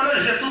débarrasser, on peut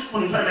le tout pour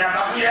nous faire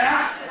la prière.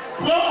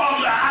 Pour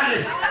on va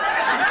aller.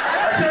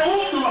 C'est où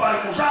que nous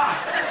allons comme ça?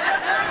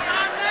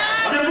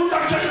 On est tout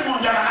à chercher mon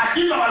Dieu. À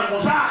qui nous allons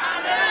comme ça?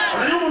 On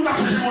est tout à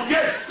chercher mon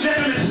Dieu. Il est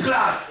un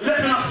esclave, il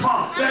est un enfant,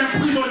 il est un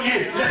prisonnier,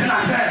 il est un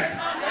affaire.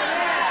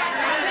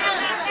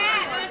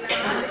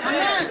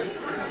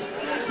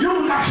 Il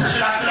nous a cherché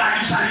la terre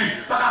qui s'allie.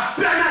 Par la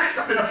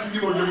permettre de la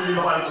figure de Dieu, il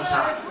va parler comme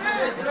ça.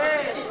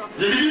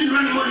 Je dis, nous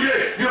avons Dieu,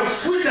 il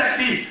fouille la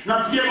vie, dans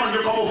le pied de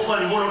Dieu comme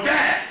offrande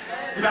volontaire.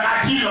 Il va dire,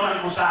 il va parler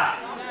comme ça.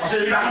 Parce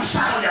qu'il va comme ça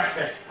qu'on a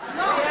fait.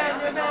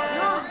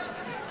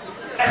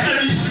 Est-ce que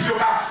les disciples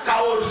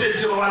ont osé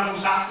dire, il va parler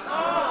comme ça?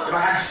 Il va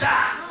dire ça.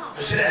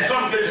 C'est les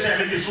hommes que le Seigneur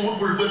mettait sur vous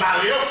pour le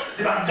préparer,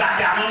 il va me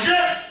garder à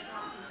manger.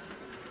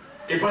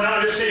 Et pendant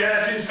le Seigneur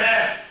a fini de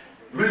faire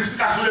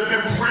multiplication de pain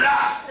pour vous là,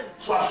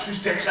 soit sur ce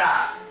texte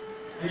là,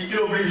 il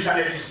oblige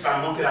les disciples à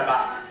monter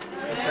là-bas.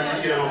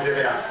 C'est-à-dire qu'il a monté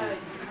vers la foule.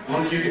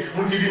 Mon qui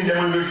vient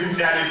demander de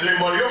faire aller plein de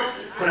bolio,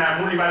 qu'on a un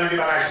monde qui va des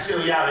bagages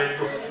sérieux avec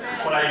nous.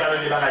 Qu'on a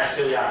des bagages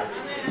sérieux avec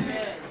nous.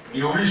 Il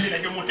est obligé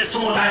de monter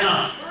sur montagne.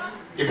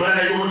 Et pendant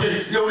qu'il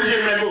monter, il est obligé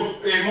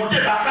de monter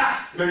par là,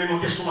 mais il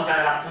monter sur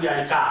montagne là pour y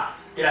aller car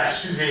il a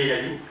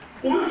surveillé.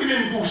 Ou même qui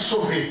vient pour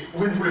sauver,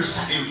 ou vient pour le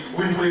salut,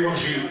 ou vient pour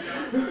l'évangile.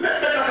 Mais il n'a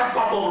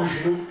pas pour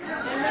nous.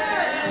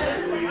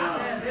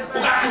 On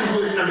va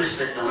toujours être dans le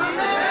spectacle.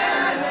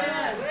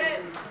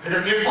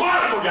 Peut-être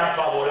l'école qu'on a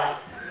pas là.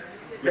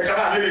 Mais ça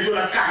va venir dans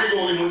la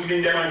catégorie de gens qui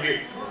viennent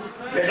demander.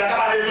 Mais ça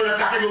va venir dans la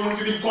catégorie de gens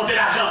qui viennent compter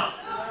l'argent.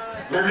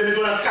 Même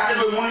dans la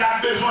catégorie de gens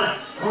qui ont besoin.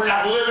 On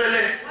l'a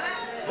révélé.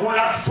 On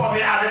l'a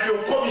formé avec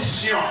une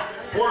commission.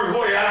 On le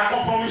voit à la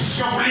compromission.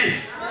 solution pour lui.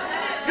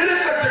 Il est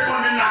fait ce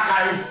qu'on vient la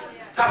caillou,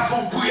 qui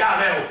font prière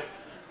avec eux.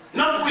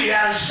 Notre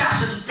prière chasse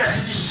toute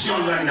persécution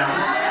là-dedans.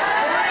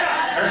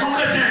 Elles sont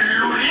chrétiens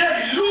louliers,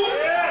 ils louent.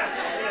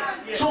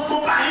 Ils sont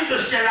compagnie de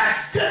ciel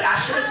à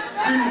détacher,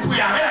 puis nous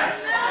prions avec elles.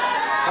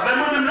 Avec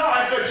moi-même là,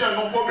 avec chrétien,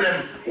 mon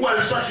problème. Où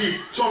elles sortent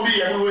son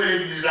billet pour louer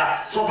l'église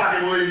là, son papier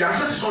pour louer l'église.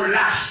 Ça, c'est son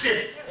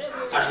lâcheté.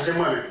 Ah, c'est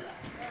moi-même.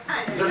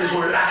 Ça, c'est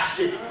son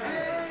lâcheté.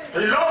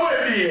 L'homme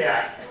est billet,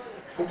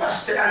 pour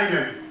passer à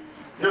lui-même.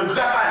 Ne regarde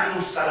pas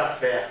nous ça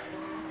l'affaire.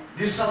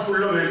 Dis-ça pour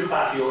l'homme et le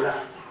papier là.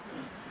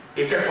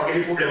 Et quelquefois, il y a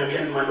des problèmes,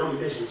 bien demandons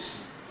une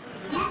ici.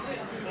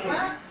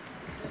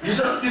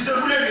 Dis-ça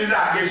pour l'église là,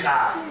 que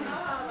ça.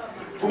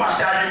 Pour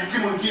passer à lui,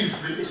 qui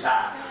veut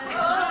ça.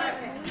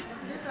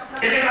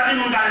 Et les gens qui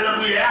ont le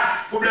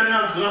prière, problème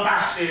dans le grand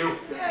passé. Qui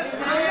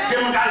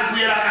ont le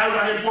prière, la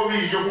caille, des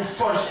provisions pour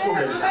force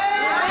problème.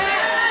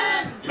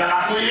 Il va la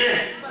prier,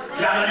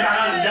 il va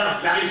dedans,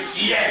 il va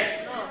fier.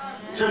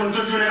 C'est mon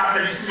tout journée qui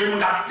a discuté, mon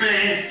a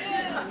plein.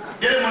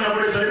 Il y a des gens qui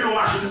ont descendu,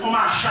 on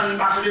marche, on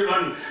passe devant,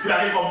 il va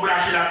aller pour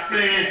lâcher la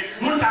plein.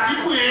 Mon a qui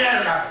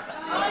prière là.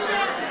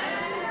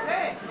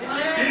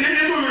 Il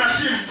est tout dans le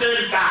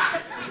cimetière.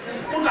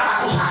 On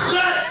a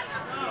consacré.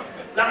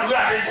 La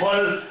prière à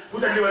l'école,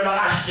 vous avez dû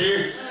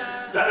acheter.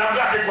 La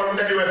prière à l'école, vous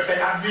avez dû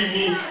faire un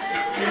vini.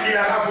 Il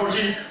a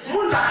rapporté.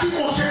 On a qui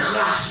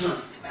consécration.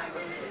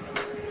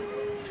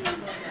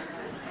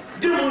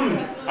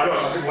 Alors,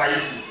 ça c'est voir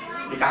ici.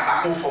 Il n'est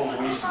pas conforme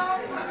pour ici.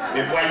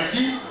 Mais pour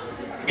ici,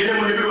 il y a des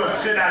gens qui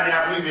doivent faire l'année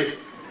à privé.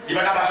 Il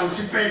va passer un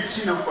petit pain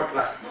ici dans le côté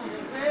là.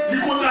 Il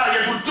est contrarié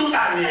pour toute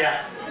l'année.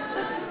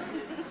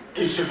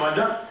 Et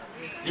cependant,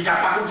 il n'y a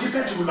pas un petit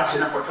pain pour passer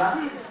dans le côté là.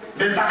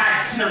 Mais il n'y a pas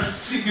un petit pain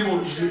figure mon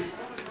Dieu.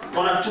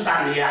 Pendant toute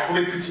l'année, comme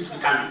les petits qui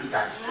calment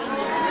l'hôpital.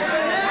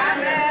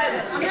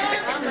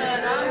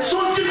 Son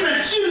petit pain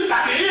tu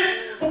l'as gagné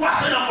pour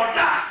passer dans le côté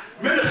là.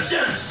 Mais le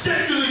ciel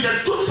sécurise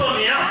toute son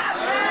lien.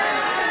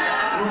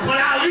 Nous prenons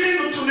la rue,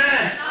 nous tournons.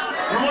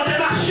 Nous montons la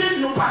machine,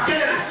 nous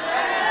paquons.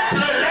 Le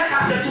lait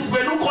passe tout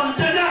près nous,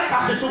 conteneur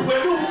passe tout près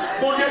nous.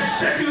 Mon Dieu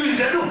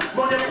sécurise nous,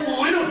 mon Dieu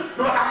couvre nous.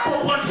 Nous allons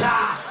comprendre ça.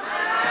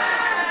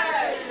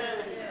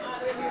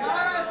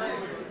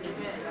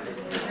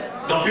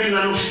 Donc, il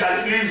nous chute à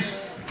l'église.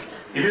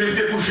 Il mérite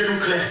de coucher nous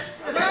clair.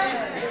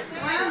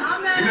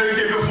 Il mérite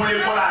de faire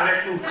l'école avec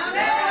nous.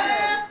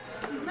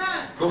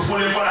 Nous faisons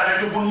l'école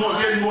avec nous pour nous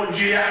montrer le bon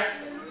Dieu.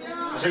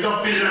 Parce que quand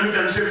pile nous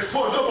c'est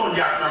photo bon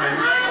Dieu quand même.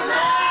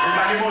 On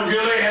va dire bon Dieu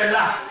réel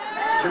là.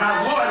 C'est ma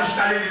grosse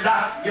à l'église là,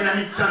 il y a un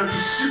temps qui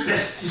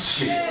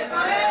superstitieux.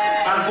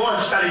 Ma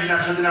grosse à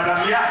l'église de la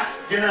Biblia,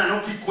 il y a un nom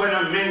qui croit dans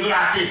le main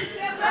grattée.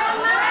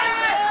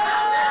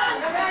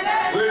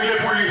 Oui, il est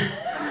pour lui.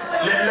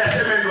 Les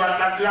semaines droites,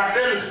 la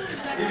grattelle,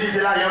 il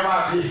disait là, il y a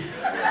ma vie.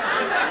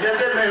 Les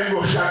semaines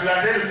gauche, la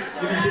grattelle,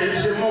 il disait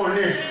c'est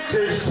monnaie,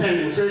 c'est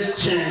scène, c'est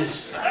change.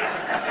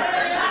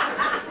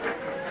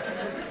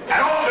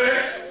 Alors que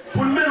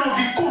pour nous mener une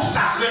vie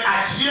consacrée à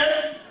Dieu,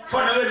 il faut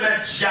nous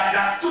remettre Diable à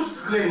toute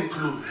graine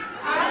clou.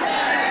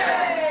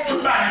 Tout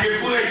bas de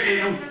prêter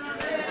nous.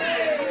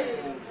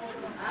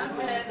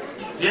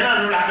 Il y en a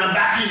nous là qui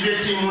baptisé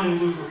Timon.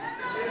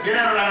 Il y en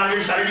a nous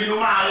là qui nous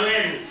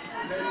marraine.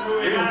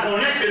 Et nous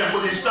connaissons que les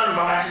protestants ne vont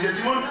pas baptiser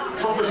Timon, il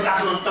faut que c'est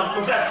dans le temps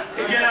pour faire.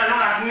 Et il y en a nous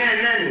là qui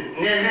nénen.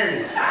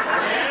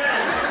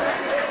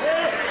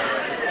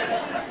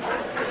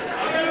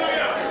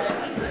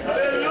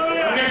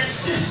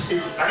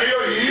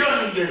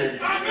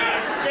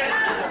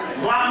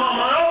 Moi, maman,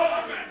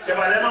 je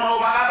vais aller maman au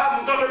bagage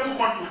pour tomber pour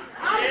compte.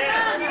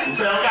 Je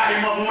fais un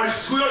carrément pour me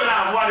souiller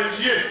la voix de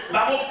Dieu. Je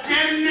vais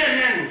aucun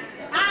nénen.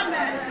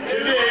 C'est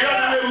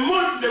le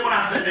monde de mon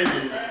affaire de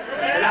Dieu.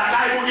 Et la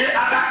caille mon Dieu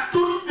attaque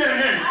toutes les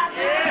nénen.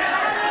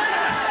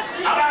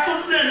 Attaque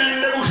toutes les nénen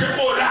de boucher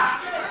pour là.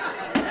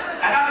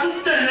 Attaque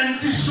toutes les nénen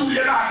qui souillent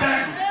la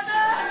terre.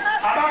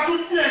 Attaque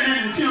toutes les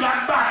nénen qui la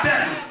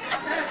baptême.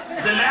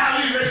 Je l'ai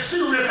arrivé si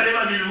vous voulez faire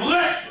l'évangile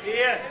vrai,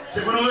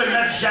 c'est pour nous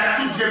remettre Jésus à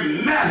tout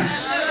Dieu.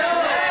 Merci.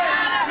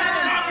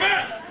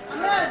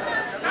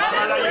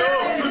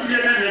 Tout Dieu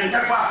même,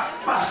 quelquefois,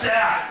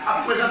 pasteur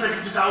a présenté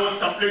petit à au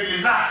temple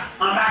l'église là,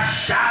 en bas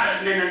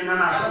Charles dans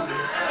l'assemblée.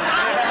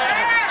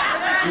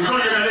 Nous sommes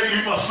dans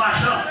l'église pour ce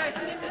machin,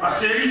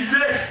 parce que Élysée,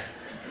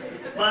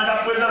 quand on a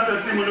présenté le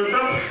petit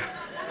monotone,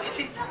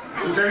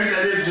 vous savez qu'il y a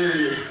des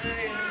Dieu.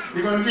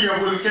 Il y a des gens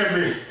pour le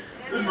Québec.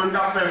 Tout le monde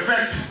est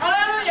perfect.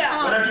 Alléluia.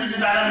 On a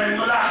dit à la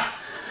maison là.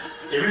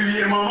 Et puis il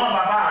dit maman,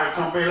 papa,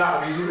 campé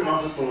là, visiblement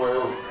pour ton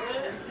royaume.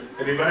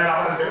 Et puis pendant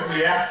la faire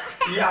prière,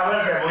 il a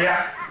fait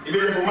prière. Il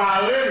dit pour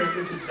m'arrêter,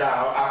 petit ça,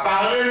 à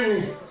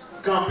parler,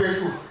 camper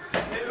tout.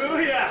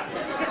 Alléluia.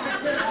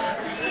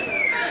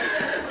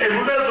 Et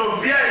vous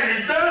êtes bien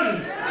évident.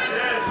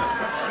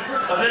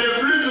 Parce que le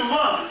plus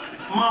souvent,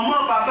 maman,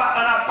 papa,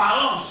 en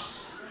apparence,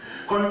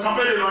 quand on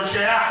campait devant le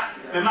chéa,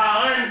 mais ma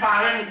reine,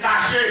 parraine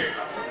cachée.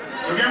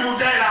 Il y a une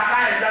bouteille, la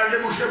caille, il a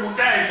débouché la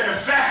bouteille,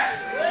 c'est fait.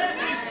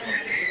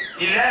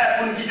 Il est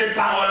pour nous quitter la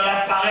parole,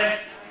 la paraître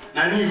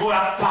dans le niveau de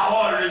la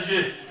parole de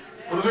Dieu.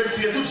 Pour nous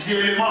retirer tous les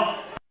éléments.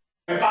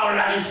 La parole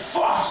a une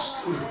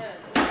force toujours.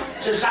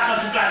 C'est ça quand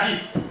tu l'as dit.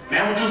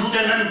 Mais on a toujours des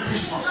mêmes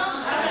puissances.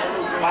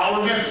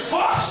 Parole de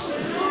force.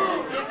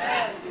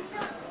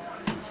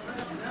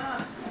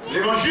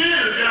 L'évangile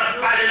que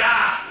l'on parle là,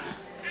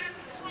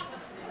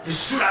 qui est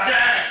sous la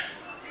terre,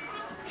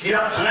 qui est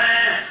en train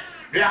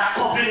de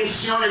accomplir une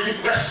mission et qui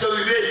est presque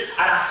arrivé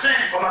à la fin,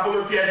 comme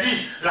l'apôtre Pierre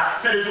dit, la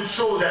fin de toutes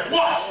choses est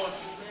proche.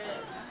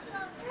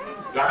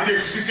 La Bible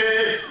explique que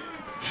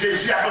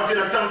Jésus a porté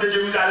le temple de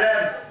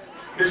Jérusalem,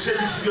 de ceux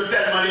qui sont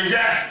tellement légers.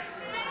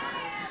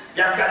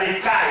 Il a regardé les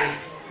cailles,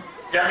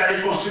 il a regardé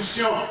les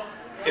constructions,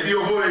 et puis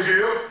au bout de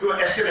Dieu,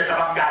 est-ce que vous êtes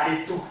capable de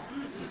garder tout?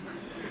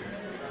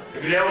 Et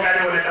puis là, on est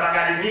capable de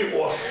garder ni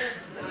roche,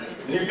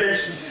 ni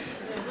peinture,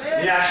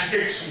 ni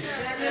architecture,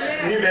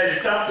 ni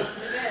belle temple.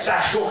 Ça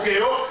a choqué,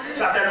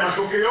 ça a tellement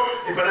choqué,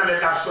 et pendant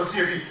que a sorti,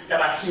 et puis il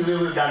a tiré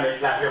dans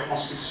la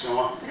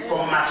reconstruction,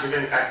 comme Matthieu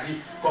 24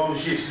 dit, comme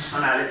Jésus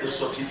s'en allait de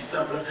sortir du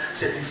temple,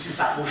 c'est ici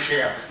ça vaut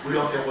cher, pour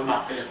leur faire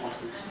remarquer les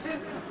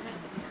constructions.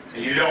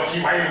 Et il leur dit,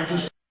 voyez-vous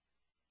tous,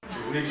 je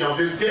vous l'ai dit en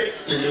vérité,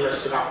 il ne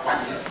restera pas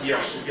qui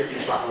en souvient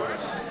qu'il soit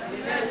forti.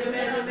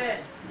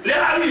 Les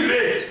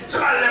arrivés, c'est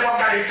pas les voir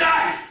dans les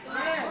cailles.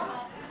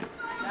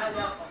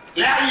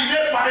 Les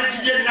arrivés par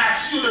étudier la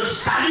nature de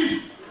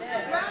salut.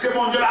 Que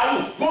mon Dieu là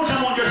où? Bon Dieu,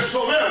 mon Dieu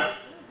sauveur.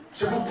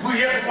 C'est pour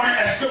prier pour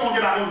connaître est-ce que mon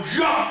Dieu là un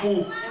job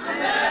pour.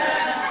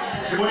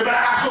 C'est mon Dieu là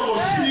la sauve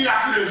aussi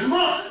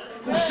miraculeusement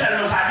pour celle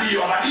de sa vie,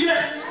 on va dire.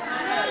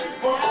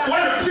 Pour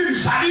le prix du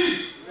salut.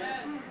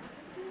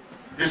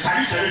 Le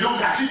salut, c'est le don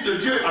gratuit de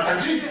Dieu,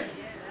 entendu.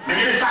 Mais il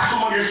y a des façons,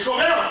 mon Dieu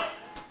sauveur.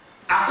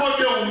 À cause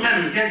de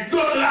vous-même, il y a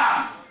d'autres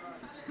là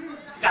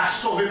qui a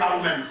sauvé par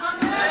vous-même.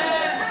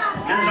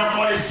 Même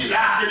j'entends les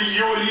syllabes, les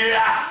vidéos liées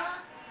à.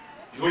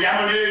 Je voulais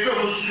amener que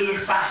vous le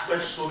fasse pour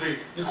être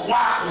sauvé. Il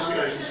croit au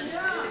Seigneur Jésus.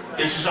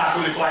 Et ce soit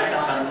sauvé toi et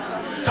ta famille.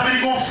 Ça veut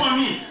dire qu'une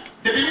famille,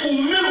 depuis où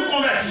même vous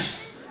convertis,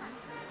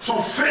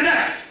 sont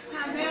fenêtres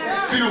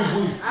qui nous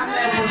vouent.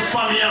 C'est pour une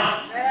famille.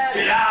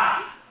 Et là,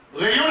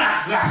 rayon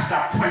la grâce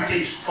a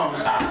pointé sur comme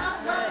ça.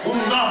 Pour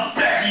nous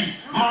perdu,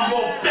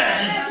 maman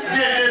perdu,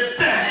 bébé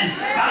perdu,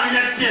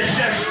 marinette pied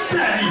cherche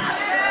perdu,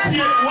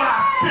 pied droit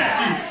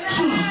perdu,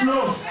 sous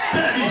l'eau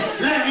perdu,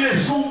 les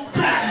glaçons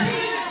perdus.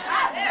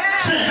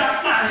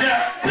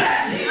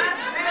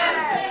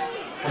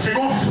 C'est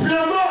qu'on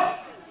flambeau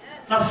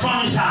dans la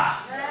famille ça.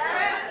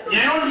 Il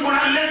y a un qui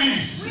a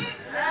l'église.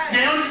 Il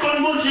y a un qui a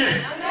mon Dieu.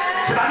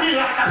 C'est pas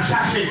miracle qu'il a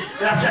cherché.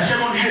 Il a cherché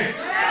mon Dieu.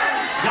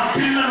 Il y a un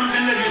pile dans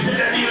l'église. C'est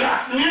des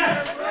miracles.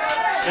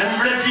 Et nous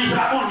voulons dire, c'est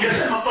pas mon Dieu,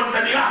 c'est mon compte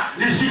de miracle.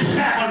 Les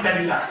frères compte de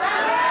miracle.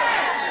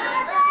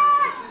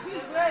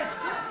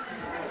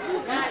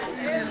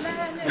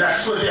 Il a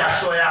sauté à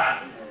Soya.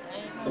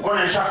 Vous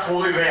connaissez chaque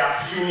fois réveil a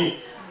fini.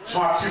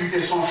 Son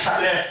activité, son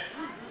chalet,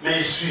 mais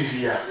il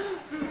suivi.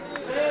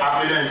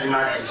 Après lundi,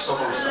 mardi, c'est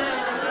comme ça.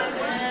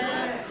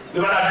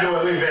 Nous allons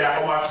réveiller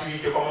comme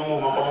activité, comme un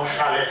mouvement, comme un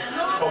chalet,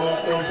 comme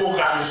un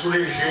programme sous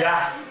les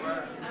GA,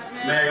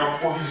 mais en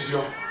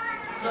provision.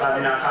 Ça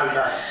vient à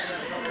Caldas,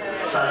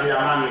 ça vient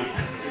à Mamie,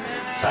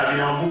 ça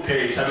vient en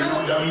bouquet, ça vient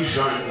en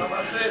demi-jaune,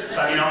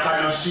 ça vient en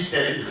camion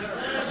citerne,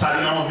 ça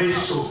vient en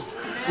vaisseau,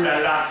 pour la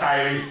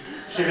lacaille.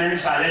 C'est même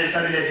ça,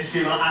 les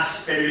différents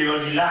aspects de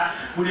l'évangile là,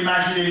 vous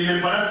l'imaginez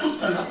lui-même pendant tout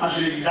le temps de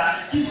l'église là,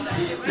 qui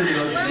type de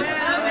l'évangile.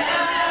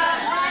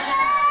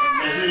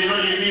 Mais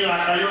l'évangile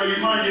miracle,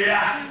 il mange là.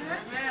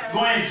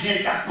 Bon Indien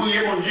qui a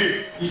prié mon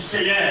Dieu, il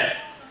Seigneur,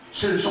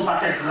 ce ne sont pas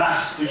tes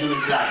grâces que je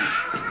réclame,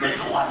 mais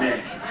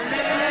toi-même.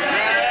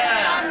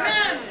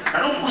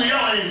 Alors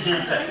prions Indien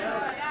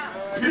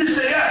fait. Il dit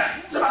Seigneur,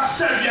 ce n'est pas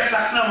serviette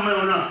là, non,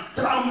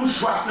 ce n'est pas un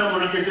mouchoir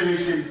qui est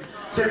ici.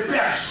 C'est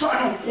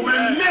personne ou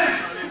même même.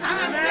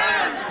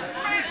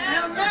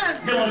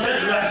 Démontrer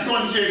grâce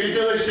mon Dieu qui te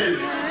recèle.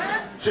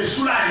 C'est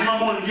soulagement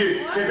mon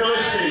Dieu qui te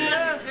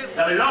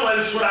recèle. Là où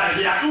elle soulage,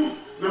 il y a tout,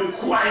 même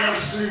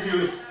croyance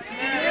libre.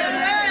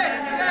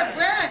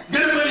 Il y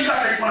a le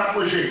prédicateur qui m'a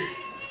approché.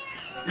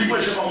 Il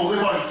prêche comme un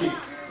révolté.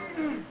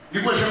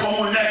 Il prêche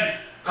comme un nègre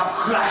qui a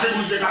craché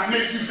vous, qui a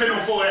métufé nos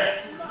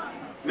forêts.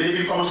 Mais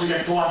il commence à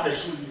mettre trois affaires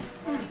sous lui.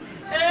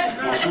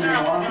 On sous les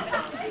noirs,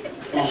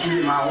 on sous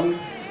les marrons,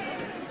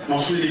 on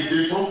sous les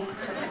deux tons.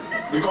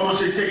 Il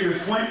commence à faire le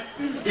foin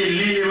et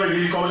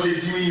il commence à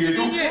diminuer et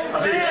tout.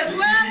 Parce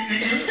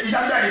qu'il a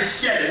fait le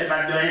ciel,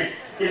 pas de rien.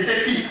 Il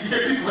était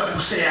plus pour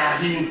pousser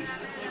à vie.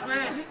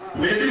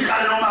 Mais depuis qu'il a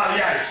un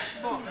mariage,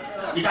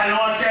 il a un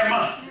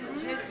enterrement.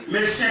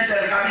 Mais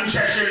Saint-Tel, quand il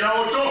cherche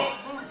l'auto,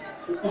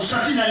 ou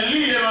sentit dans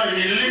l'île,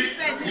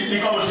 il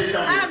commence à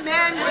tomber.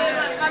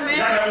 Il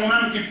y a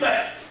un qui peut,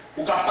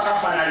 ou qui n'a pas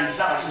finaliser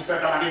ça, parce que le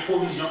peuple a des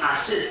provisions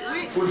assez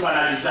pour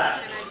finaliser ça.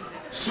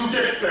 Sous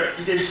des peuples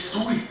qui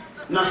détruisent,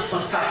 dans ce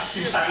sens-là,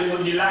 sur ça que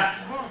l'on dit là,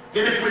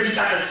 il y a des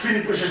prédicateurs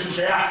finis pour chercher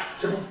ce là,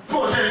 c'est pour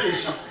poser une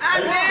question.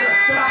 C'est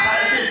pas ça,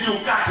 elle te dit au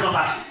 4 ans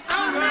passé.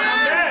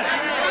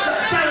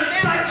 Ça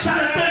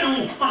le fait où?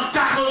 En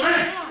 80,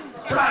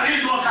 c'est pas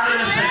l'île en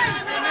 85.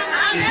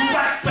 Et si vous n'avez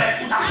pas de paix,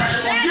 vous avez cherché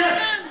mon Dieu,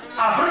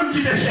 avant de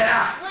quitter cher,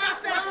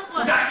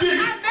 vous avez dit,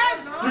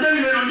 vous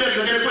devez nous dire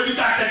que les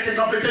prédicateurs qui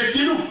ont peut-être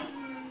dit nous,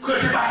 que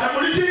ce n'est pas fait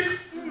politique.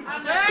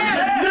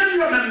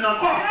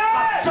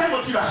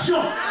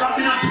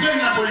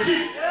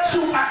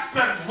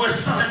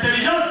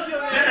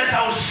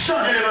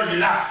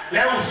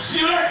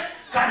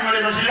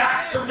 l'évangile là,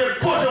 c'est pour te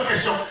poser une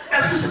question.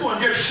 Est-ce que c'est pour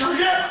Dieu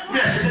changer ou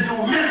est-ce que c'est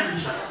nous-mêmes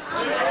qui changeons?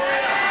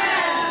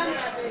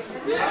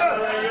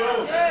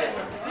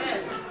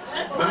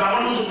 Mais par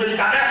contre, nous,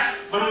 prédicateurs,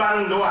 nous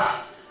allons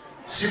droit.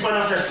 Si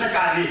pendant ces 5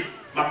 années,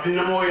 ma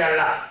première Montréal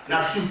là,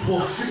 n'a su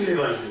profiter de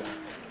l'évangile.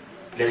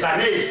 Les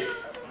années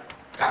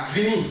qui ont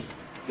fini,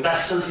 nous avons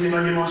senti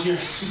l'évangile monter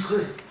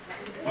secret.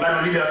 Nous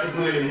allons liberté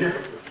pour nous et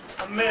n'importe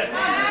quoi. Amen.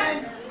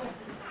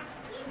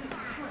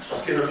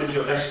 Parce que notre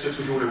Dieu reste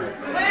toujours le même.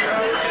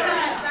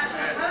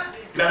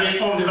 Il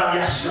avait honte de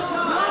variation.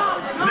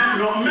 Même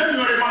dans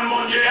le monde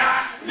mondial,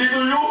 il est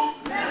toujours.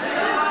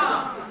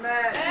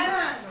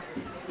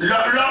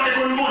 Lors des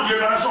monde mondial,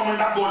 pendant son monde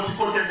a un petit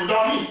côté pour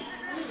dormir.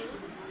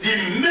 Les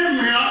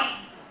mêmes là,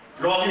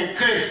 lors des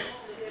clés,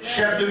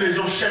 chef de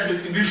maison, chef de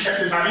tribu,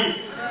 chef de famille,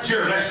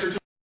 Dieu reste toujours.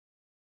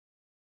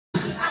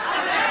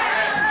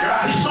 Il a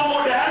pris son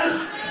modèle,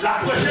 la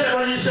prochaine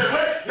évangilie, c'est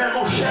vrai, mais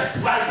mon chef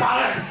va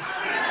apparaître.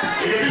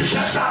 Et depuis que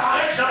chef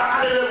apparaît, je ne vais pas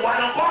aller le voir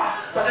encore.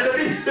 Parce que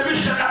depuis que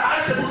chef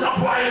apparaît, c'est pour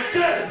l'employer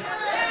que.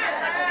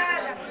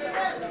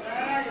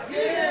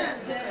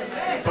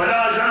 Pendant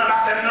que je n'ai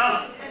pas terminé,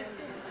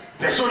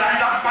 personne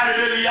n'a parlé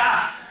de l'IA,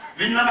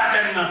 il n'a pas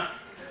terminé.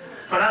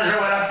 Pendant que je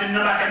vois la petite n'a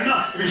pas terminé,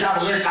 et j'ai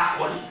appris le cas.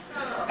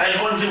 Et ils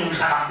vont dire que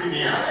ça va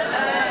venir.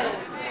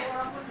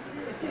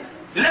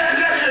 Laisse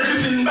Jésus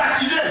finir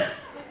baptisé.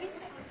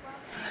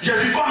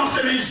 Jésus commence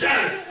le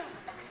ministère.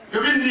 Je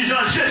viens de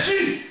dire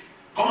Jésus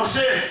commence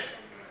à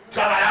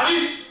travailler à lui.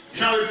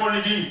 Jean répond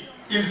et dit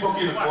il faut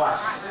qu'il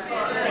croisse.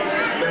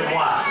 Mais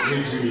moi, je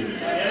diminue.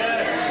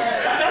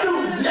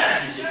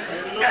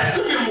 Est-ce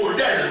que le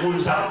modèle nous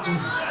savons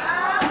tout?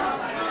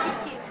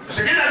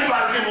 C'est qu'il a dit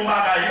que mon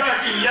bagage,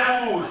 il y a mon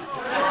mot.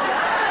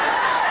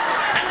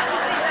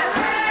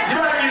 Il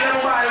va dire que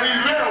mon bagage, il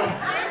est là.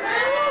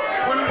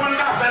 Pour nous prendre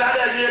la la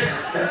dernière.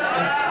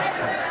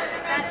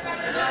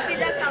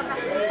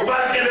 On va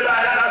dire que la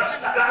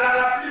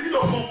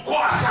plupart de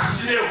corps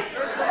assassiné.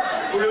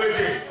 Vous le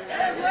mettez.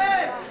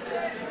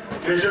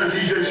 Mais je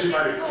dis, je ne suis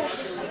pas le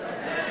Christ.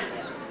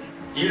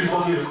 Il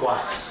faut qu'il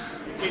croisse.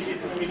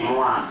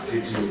 Moi, je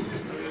dis.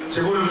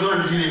 C'est pour le grand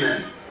dire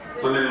lui-même.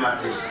 Moi-même, ma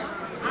question.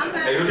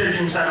 Et je te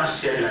dis ça dans le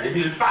ciel.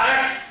 Depuis il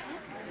paraît,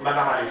 je ne vais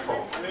pas parler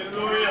fort.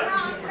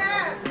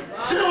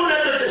 Si vous voulez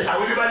de ça,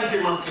 l'humanité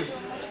manquée,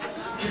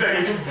 qui fait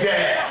qu'il y a toute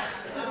guerre,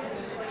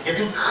 il y a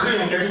tout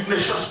crime, il y a toute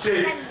méchanceté,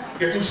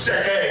 il y a tout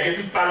secret, il y a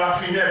toute parole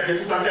funèbre, il y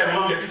a tout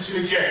enterrement, il y a tout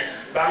cimetière.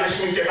 Par le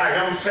cimetière, par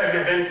exemple, fermé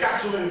 24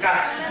 sur 24,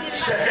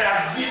 secret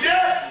à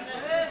vider,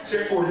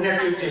 c'est pour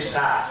nettoyer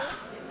ça.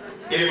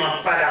 Il ne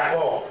manque pas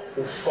d'accord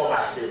pour fort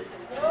passer.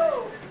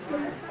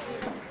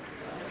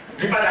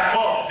 Il n'est pas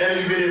d'accord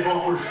d'arriver devant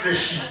pour le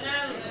fléchir.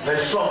 Mais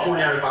soit qu'on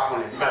n'y arrive pas, qu'on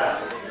n'est pas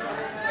d'accord.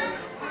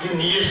 Il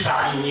nie ça,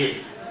 il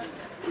nie.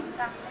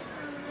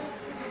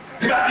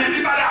 Il n'est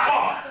pas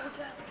d'accord.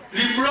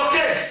 Il est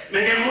bloqué, mais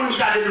il y a des gens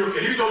qui ont débloqué.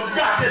 Il doit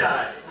garder là.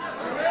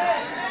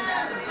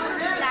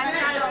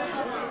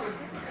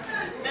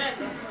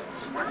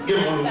 Il y a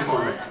des gens qui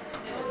connaissent.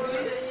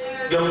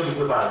 Il y a des gens qui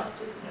préparent.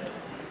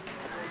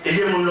 Et il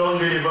y a des gens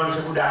qui vont se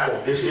foutre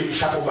d'accord. Des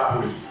chapeaux bas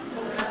pour lui.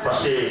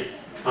 Parce que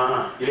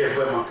il est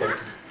vraiment quelqu'un.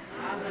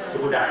 C'est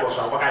pour d'accord,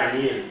 ça ne va pas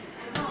nier.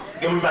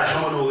 Il ne va pas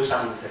jamais nous ça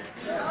nous fait.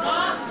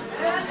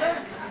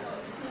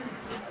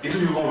 Il est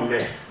toujours bon,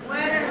 mais.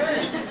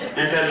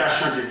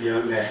 Intervention de bien,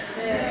 mais.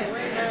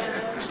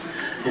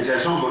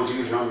 Intervention de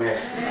dirigeant, mais.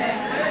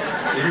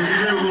 Il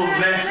est toujours bon,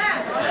 mais.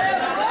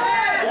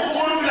 On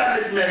nous a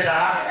dit, mais ça,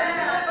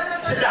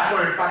 c'est d'accord,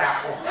 il n'est pas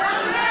d'accord.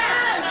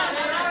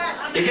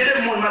 Et il y a des gens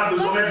qui ont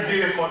besoin de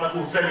vivre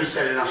pour faire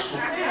Michel Nassou.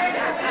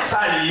 Ça,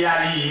 il y a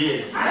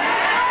lié.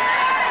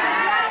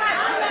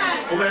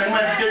 Vous m'avez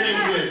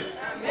délivré.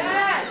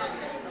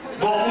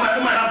 Bon, vous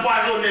m'avez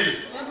empoisonné.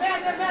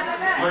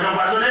 Vous m'avez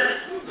empoisonné.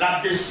 La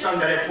descente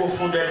dans les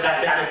profondeurs de la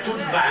terre avec toute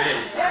valeur.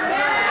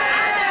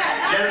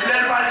 Les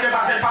valeurs ne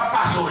passent pas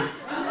par soi.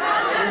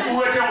 Vous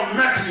pouvez être un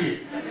meurtrier.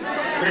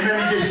 Mais même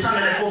il descend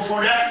dans les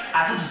profondeurs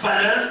à toute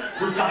valeur,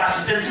 toute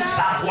capacité, toute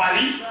sa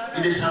voilie,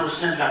 il descend au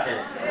sein de la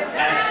terre.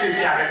 Elle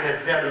fait avec les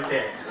vers de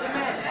terre.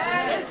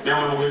 Mais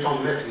on va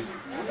retomber meurtrier.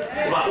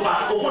 On va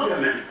au contraire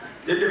même.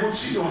 Les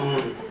dévotions au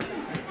monde.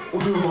 Ou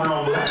tout le monde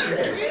en bas.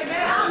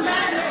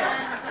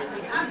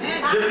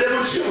 Les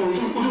dévotions,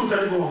 où tout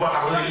le monde va à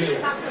briller.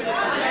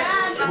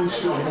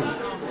 Dévotions,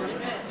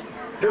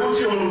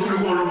 dévotions, tout le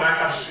monde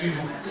va à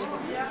suivre.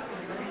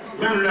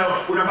 Même là,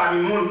 on n'a pas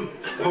mis le monde,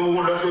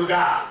 on va notre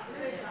regard.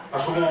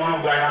 Parce qu'on va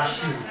à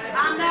suivre.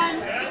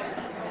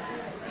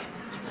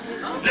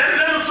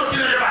 Les nous sortis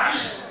de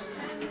Baptiste,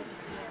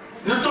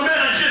 nous tombons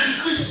en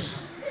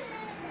Jésus-Christ,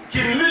 qui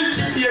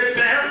multiplie le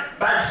Père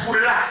par le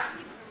foule là.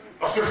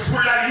 Parce que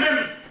foule là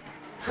lui-même,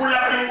 foule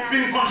là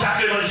vient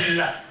consacrer l'évangile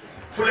là.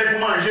 Foule là pour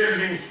manger le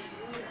vin.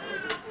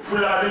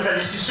 Foule là vient faire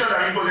discussion,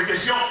 il pose des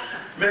questions,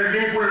 mais le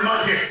vin pour le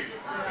manger.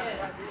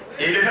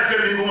 Et le fait que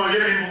le vin pour manger,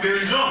 le vin pour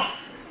guérison,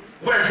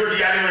 ouais, je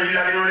dis à l'évangile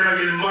là,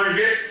 l'évangile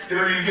manger,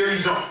 l'évangile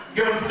guérison. Il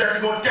y a peut-être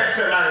qui vont tête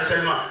faire là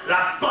seulement.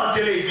 La pente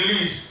de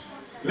l'église,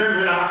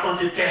 même la pente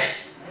de terre.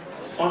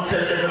 on sait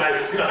que il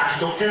va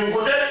acheter aucun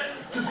côté,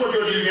 tout côté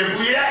il vient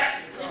prier,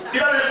 il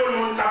va dire que le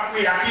monde a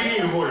prié à qui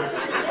niveau.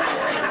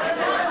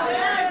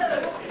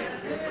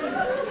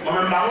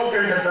 Moi-même, je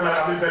ne sais pas si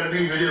je vais faire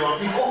briller devant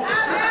Pico.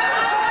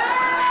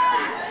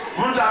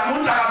 Je ne sais pas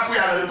prier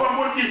avec le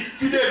monde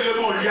qui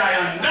devrait mon lien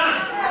en dedans.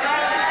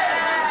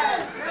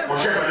 Mon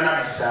chef, on a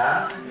dit ça,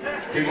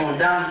 il y a une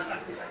dame,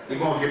 il y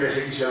a une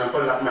persécution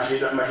encore, la marché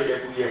des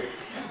prières.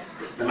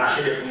 Le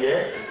marché des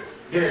prières,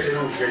 il y a des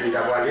noms que je vais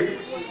d'avoir allé,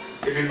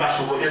 et puis il passe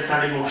son côté, il y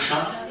a mon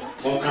chant,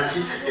 mon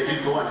cantique, et puis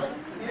il tourne.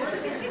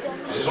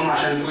 C'est son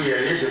machin de prière,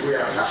 c'est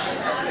prière à chercher.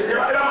 Et là,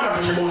 on a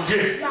cherché mon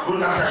Dieu,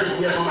 on a cherché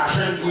prière, son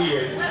machin de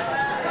prière.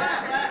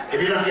 Et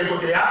puis, dans ce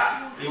côté-là,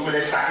 il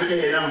voulait sacrer,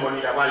 et là,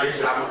 il a allé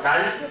sur la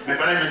montagne, mais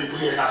pendant qu'il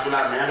priait ça sur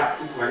la main, il a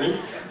tout pris,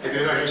 et puis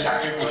il a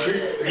sacré péché,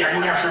 et puis il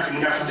a chanté,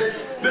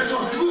 mais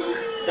surtout,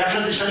 il a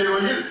chanté chant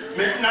d'évangile,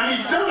 mais il a mis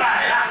deux là,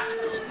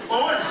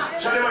 oh,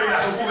 chant d'évangile, il a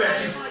son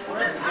couverture.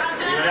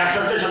 Il a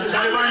chanté chant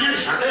d'évangile,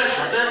 chanté,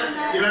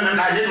 il a même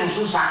nagé dans le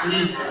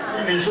sous-sacré,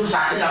 il est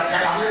sous-sacré, il a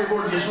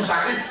pris le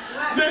sous-sacré.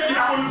 Mais il a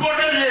une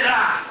protéger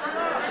là.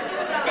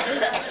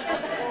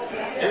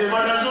 Et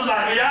pendant tout ça,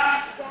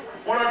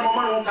 on a le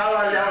moment où on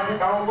travaille à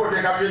un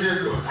côté capé de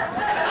l'eau.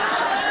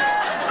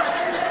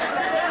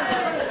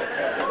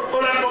 On a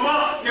le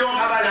moment où on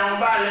travaille en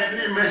bas les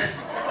primes.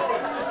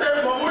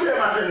 C'est bon, vous les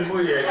matins de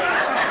bouillir.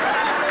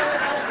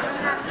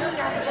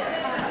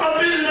 En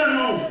plus de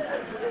nous,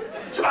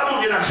 tu vas vous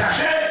dire à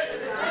chercher.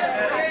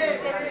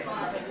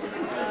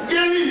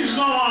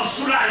 Guérison,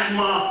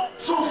 soulagement,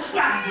 son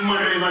fragment de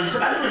l'évangile. C'est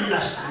pas l'évangile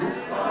là, ça, non?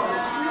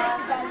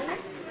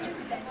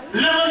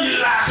 L'évangile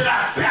là, c'est la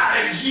paix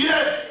avec Dieu.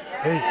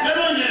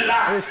 L'évangile là,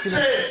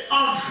 c'est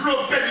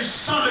enveloppé du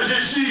sang de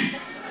Jésus.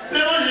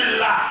 L'évangile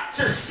là,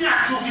 c'est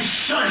signature qui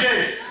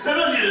changeait.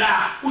 L'évangile là,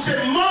 où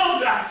c'est membre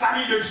de la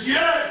famille de Dieu.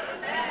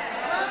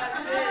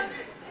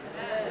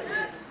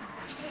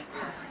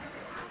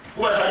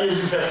 Pourquoi ça,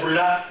 Jésus fait pour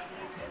là?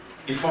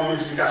 Ils font une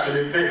multiplication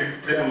de pain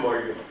et plein de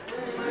boyaux.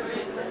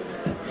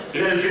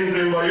 Il a fait une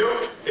plein de boyaux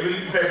et puis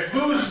il fait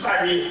 12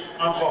 paniers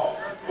encore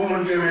pour mon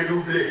Dieu me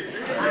doubler.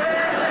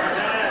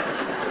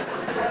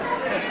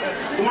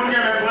 Pour mon Dieu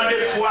me prendre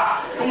des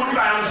fois, pour mon Dieu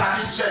me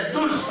satisfaire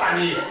 12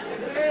 paniers.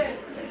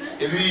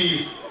 Et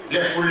puis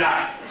les foules là,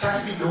 ça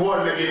qui est drôle,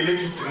 mais il est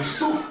qui triste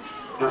tout.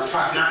 Dans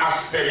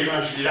l'aspect de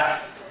l'évangile là,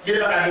 il n'est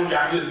pas la bonne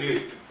à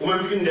régler. Ou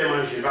même une des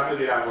manger, pas que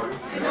de la bonne.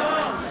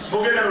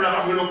 Pour que nous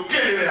n'avons pas aucune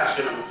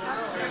révélation.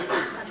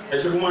 Et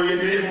c'est pour moi, il y a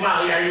des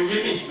mariés à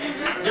Yovini.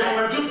 Il y a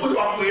même tout pour nous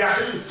prier,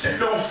 c'est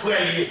donc frère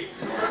lié.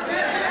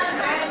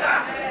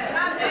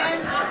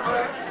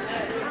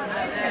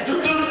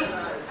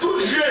 Tout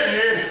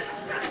gêné.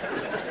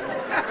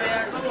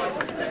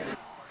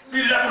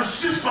 Il a pour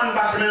suspendre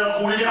parce que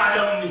nous il est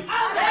madame.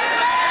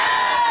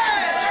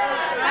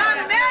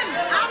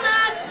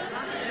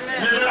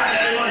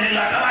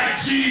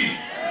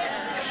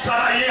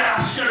 Travailler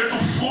à ciel de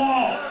tout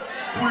front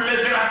pour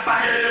lever la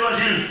barrière de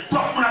l'évangile.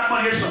 Toi, pour la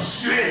manger sans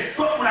suer,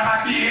 toi, pour la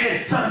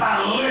habiller, ça ne va pas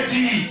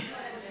redire.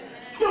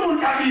 Tout le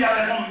monde habille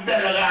avec une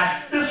belle rade,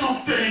 de son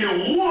pays de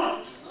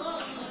route.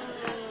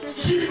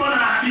 Si pendant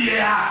la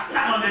prière,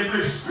 la main peut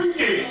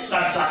expliquer, là,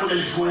 ça peut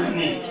les joindre,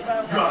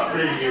 gloire à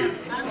Dieu.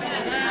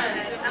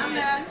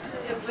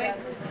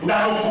 Nous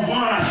avons compris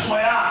dans la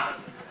soya,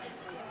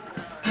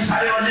 qui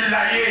ça l'évangile là.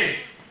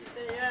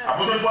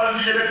 Après que Paul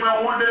dit, je vais faire un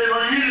rôle de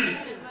l'évangile.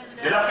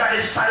 Et là,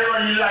 regardez ça,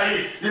 l'évangile là,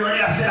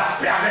 c'est la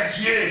paix avec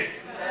Dieu.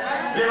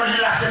 L'évangile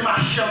là, c'est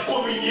marcher en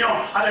communion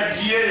avec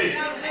Dieu.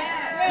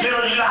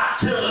 L'évangile là,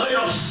 c'est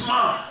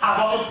renoncement à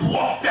votre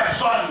propre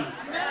personne.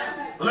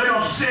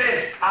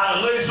 Renoncer à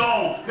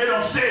raison,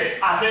 renoncer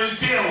à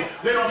vérité,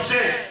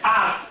 renoncer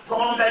à,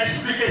 comment on a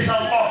expliqué ça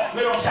encore,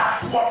 renoncer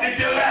à propre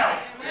intérêt.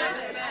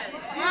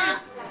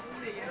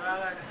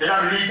 C'est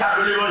la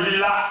véritable de l'évangile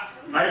là,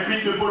 dans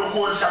l'épître de Paul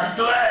au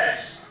chapitre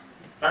 13.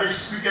 On a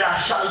expliqué la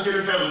charité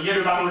ne fait rien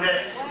de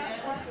malhonnête.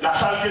 La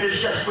charité ne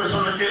cherche pas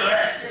son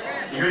intérêt.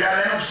 Il veut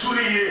aller nous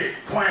souligner,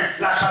 point,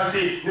 la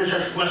charité ne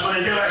cherche pas son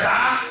intérêt.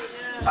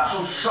 Ça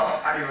son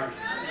choc à l'évangile.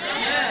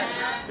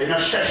 Et nous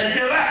cherchons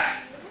intérêt.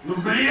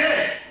 N'oubliez,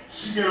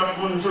 si Dieu va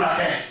prendre sur la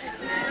terre.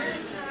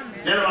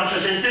 Nous allons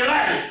chercher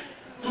intérêt.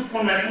 Tout le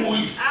monde va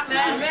mourir.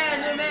 Amen.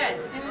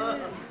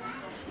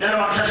 Nous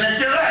allons chercher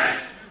intérêt.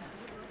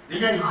 Il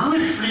y a une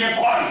griffe, il y a une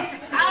colle.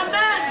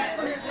 Amen.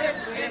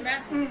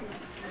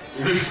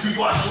 Je explique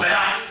quoi soit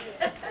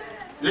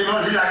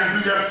l'évangile a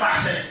plusieurs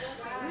facettes.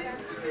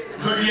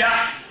 Je dis,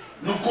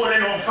 nous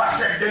connaissons une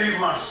facette de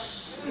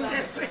délivrance.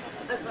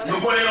 Nous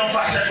connaissons une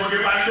facette pour ne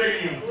pas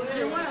bénir.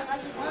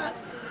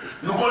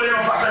 Nous connaissons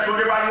une facette pour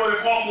ne pas le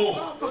combo.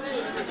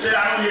 C'est là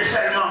où il est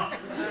seulement.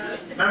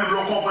 Même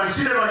vous comprenez,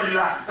 si l'évangile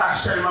là, t'as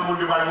seulement pour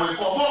ne pas le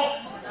combo,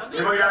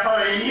 l'évangile n'a pas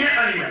rien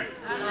en lui-même.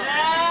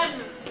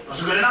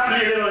 Parce que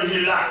l'appelé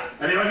l'évangile là,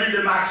 dans l'évangile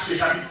de Marc,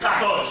 chapitre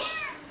 14.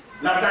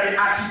 Là, vous avez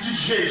l'attitude de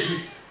Jésus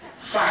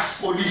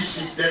face aux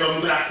disciples de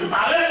l'homme de la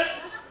préparé.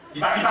 Il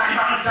ne va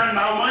pas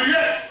entendre au milieu.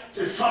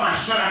 C'est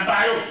formation dans le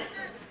baillot.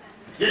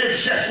 Et les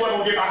gestes où on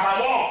ne peut pas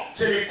savoir,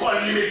 c'est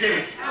l'école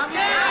limitée.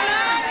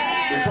 Amen.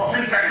 Il faut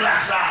faire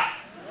classe ça.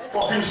 Il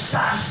faut faire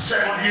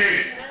satisfaire mon Dieu.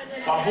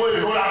 Pas boire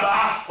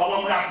là-bas, pas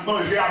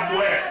manger à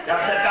boire, il y a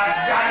peut-être à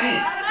gagner.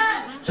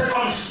 C'est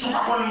comme si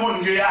tout le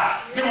monde est là.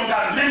 Il y a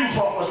même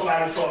fort pour ça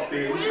nous sortir.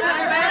 Et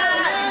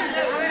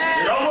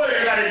donc, vous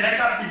regardez les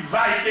mecs qui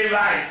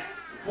vaillent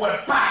pour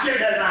paquer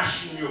des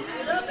machines,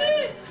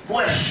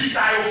 pour chuter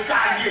au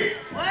cahier,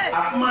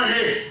 à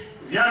manger,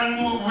 viens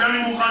nous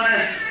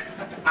connaître,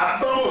 à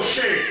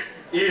boucher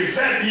et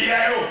faire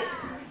bien.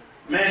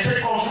 Mais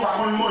c'est comme ça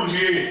que le monde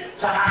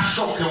ça va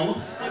choquer.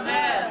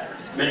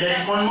 Mais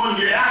quand le monde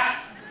est là,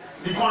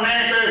 il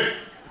connaît que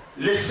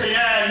le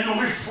Seigneur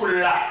nourrit foule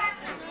là.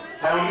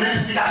 Par une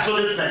multiplication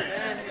de pain.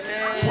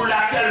 Foule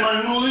là tellement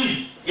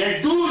nourrie, il y a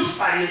 12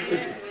 paniers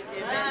pétés.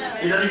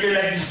 Il a dit que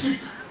les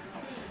disciples,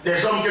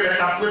 des hommes que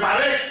l'on a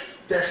préparés,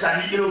 ça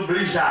dit qu'il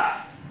oblige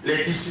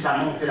les disciples à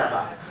monter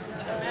là-bas.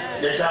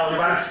 Il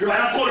va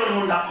encore le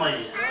monde à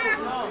manger.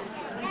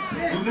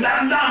 Nous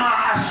avons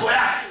à soi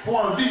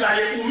pour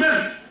envisager ou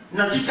même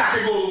dans quelle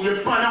catégorie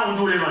pendant qu'on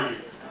doit les manger.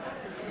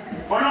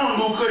 Pendant qu'on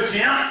doit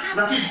chrétiens,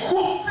 dans quel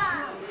groupe?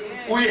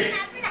 Oui.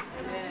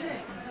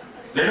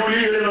 Les nous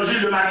lisons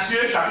l'évangile de Matthieu,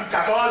 chapitre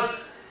 14,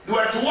 nous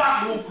avons 3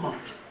 groupements.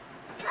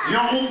 Il y a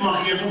un groupement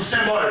qui est pour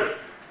symbole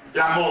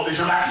la mort de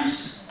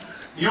Jean-Baptiste.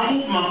 Il y a un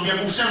groupement qui est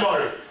pour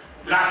symbole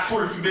la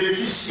foule qui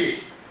bénéficiait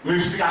de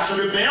multiplication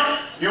de payants.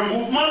 Il y a un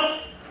groupement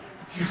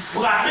qui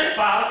frappait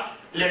par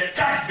les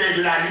 4 veilles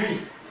de la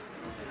nuit.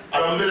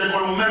 Alors, nous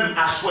devons nous-mêmes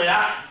à Soya,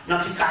 dans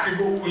quelle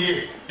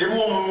catégorie. Et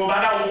vous, on va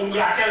là où on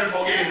gratte le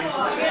foguet.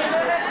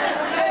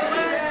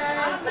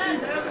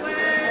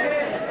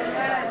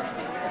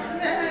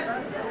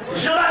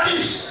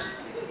 Jean-Baptiste,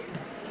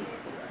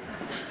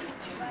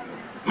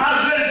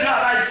 malgré le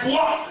travail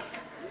propre,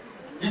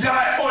 il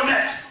travaille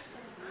honnête.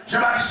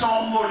 Jean-Baptiste est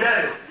un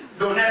modèle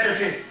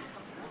d'honnêteté.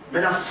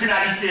 Mais dans la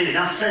finalité,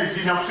 dans la fin de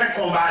vie, dans le fin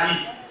combat,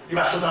 il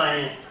va se dans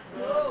rien.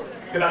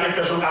 Il n'y a pas de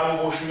personne qui a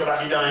embauché, il n'y a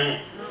pas de rien.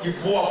 Il est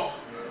propre.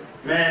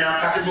 Mais dans la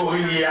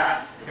catégorie, il n'y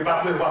a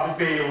pas prévoir pour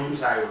payer un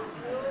ça.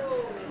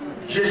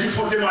 Jésus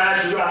fait témoignage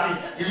sur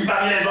Jean-Baptiste. Il dit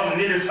parmi les hommes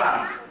nés de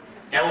femmes,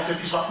 il y a aucun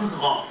qui soit plus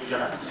grand que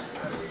Jean-Baptiste.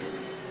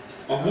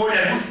 On boit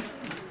les bouts,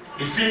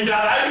 il finit le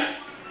travail,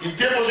 il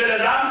dépose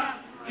les âmes,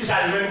 qui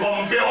s'arrivent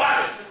comme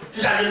péroil,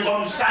 qui s'arrivent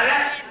comme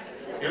salaire,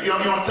 et il y a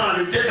un temps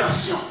de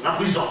détention dans la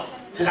prison.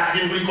 C'est ça qui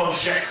est pris comme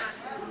chèque.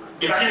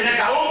 Et il n'y a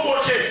qu'à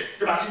reprocher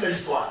de partir de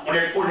l'histoire. On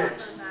est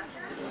honnête.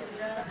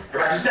 Il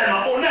va dire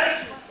tellement honnête.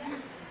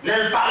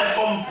 Elle parle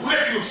comme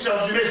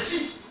précurseur du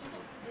Messie.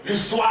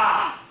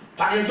 L'histoire,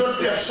 par d'autres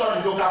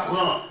personnes qui ont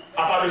apprendre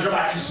à part de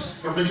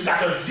Jean-Baptiste, le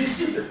prédicateur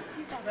visible.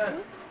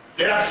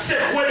 Elle a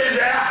secoué les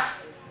airs.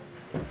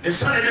 Les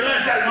sangs des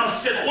grains tellement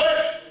secoués.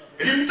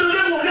 Et il me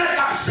tenait mon nez qui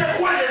a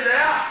secoué les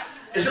airs.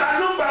 Et je la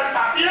nomme par le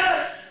papier,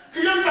 qui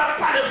ne va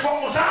pas de fois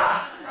comme ça.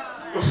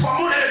 Il faut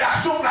mon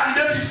délégation pour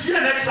identifier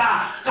avec ça,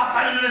 qui a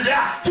parlé de les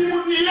airs, qui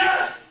vous niait.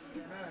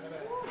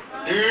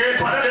 Et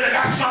pendant la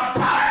délégation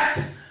apparaît,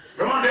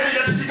 je demande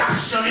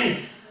l'identification.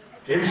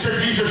 Et il se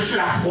dit, je suis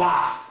la foi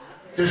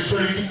de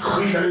celui qui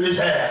crie dans le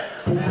désert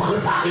pour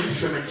préparer le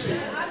chemin de Dieu.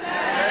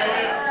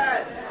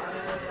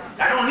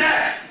 Là, on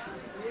est.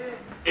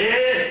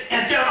 Et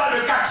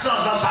intervalle de 400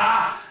 ans,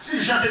 ça,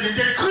 si j'entends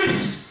dire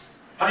Christ,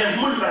 il y a un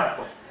monde qui va la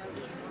croire.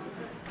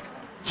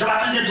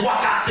 Jean-Baptiste a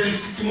 3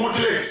 caractéristiques qui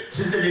montraient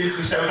si c'était des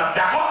Christ,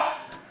 d'accord?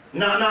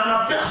 Dans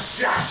la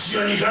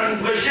persuasion, les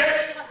jeunes prêchés,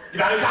 il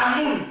va être un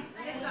monde.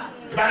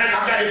 Il va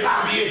être un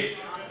épargné.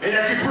 Il y a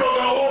des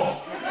diplômes en haut.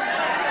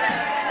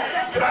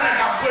 Il va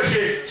être un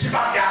prêcher. Si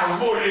pas qu'à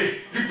voler,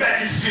 il perd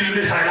du film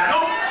de ça là,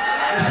 non?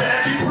 C'est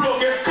un diplôme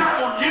quand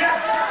on dit,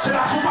 c'est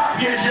la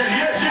sous-papier, j'ai le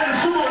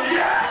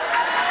sous-papier.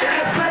 Et le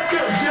fait que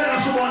j'ai le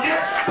sous-papier,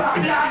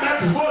 papier à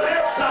mettre volé,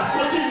 la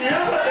continuer à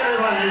prêcher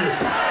l'évangile.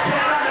 Elle a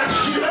mettre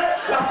chiré,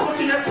 la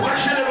continuer à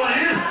prêcher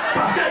l'évangile.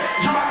 Parce que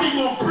Jean-Baptiste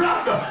mon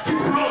plante qui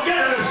bloquait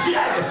dans le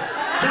ciel.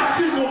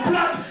 Jean-Baptiste mon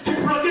plante qui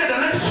bloquait dans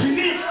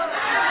l'infini.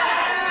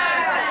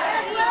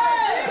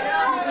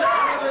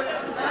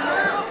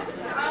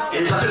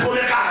 Et ça c'est le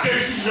premier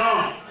caractéristique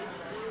Jean.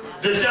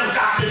 Deuxième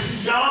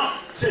caractéristique Jean,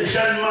 c'est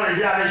jeune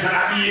manger avec Jean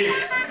habillé.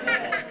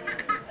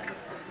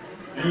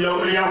 Il a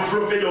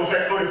enveloppé de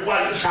vêtements de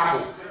poil de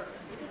chameau.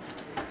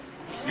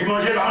 Il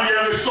mangeait pas manger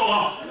dans le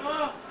restaurant.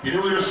 Il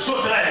nourrit le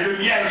sauterelle, le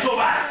miel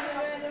sauvage.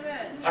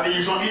 Avec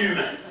ils sont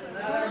inhumains.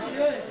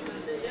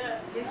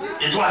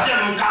 Et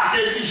troisième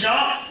caractéristique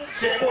Jean,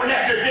 c'est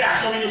honnêteté à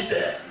son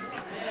ministère.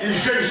 Je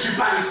ne suis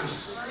pas le Christ.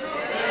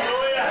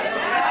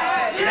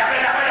 Il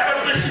avait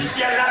précisé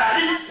ciel là,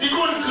 il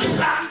compte que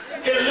ça,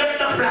 et le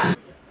reste en place.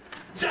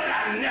 C'est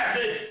la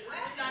nervée.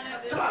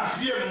 C'est pas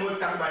vieux moi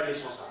qui a baillé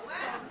sur ça.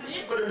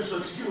 Quand je me suis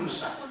dit, qui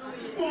ça?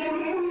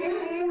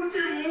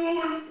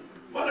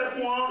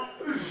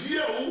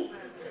 Vieux où?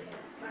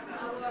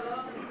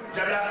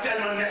 J'avais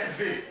tellement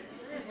nervé.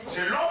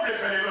 C'est l'homme qui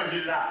fait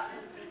l'évangile là.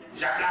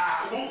 J'avais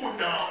beaucoup de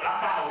temps, la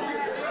parole.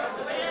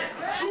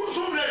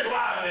 Sous les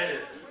doigts avec elle.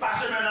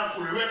 Passez maintenant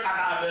pour le avec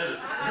elle.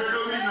 Je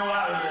domine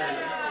avec elle.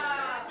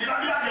 Il va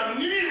dire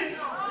ni.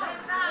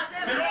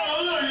 Mais non,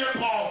 on ne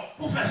pas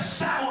pour faire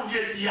ça, on dit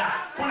l'évangile,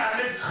 qu'on a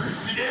les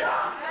griffes.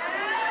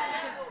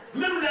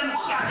 Même les nous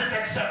cracher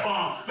avec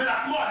serpent, mais la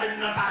mort est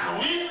dans ta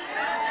oui.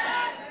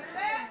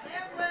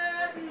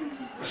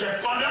 J'ai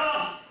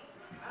pendant,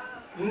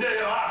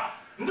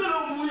 nous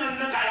avons mouillé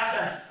dans la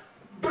caille.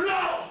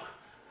 Blanc!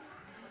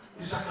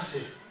 Il s'est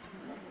passé.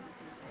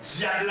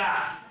 Diable là,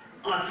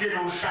 entré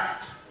dans le chat.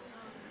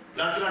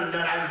 L'entrée dans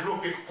la joue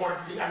qui corde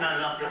dans la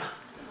lampe là.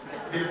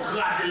 Il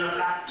crase la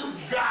lampe, tout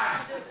gaz.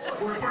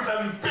 Pour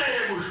faire me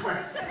payer pour choix.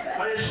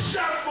 Mais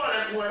chaque fois,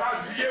 les coups, il va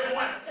vieux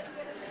moins.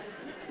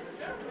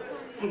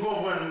 Nous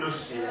comprenons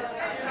aussi.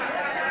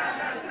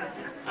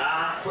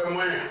 Ah, faut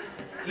moins.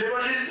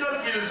 L'évangile, tout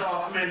qu'il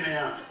sort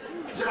maintenant,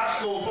 c'est parce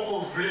qu'on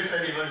voulait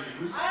faire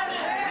l'évangile.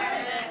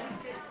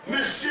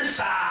 Monsieur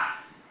ça,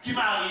 qui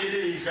marié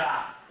déjà,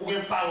 ou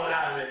une parole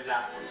avec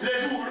là.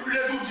 Les jours du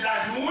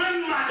village,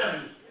 nous-mêmes,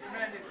 madame.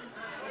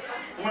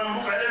 Vous-même,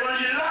 vous faites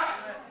l'évangile là,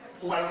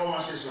 vous allez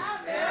commencer ça.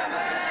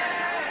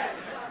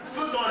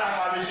 Tout le temps là,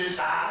 monsieur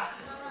ça,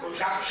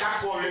 chaque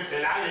fois on le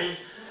fait là,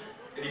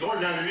 les grands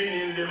gens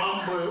viennent, ils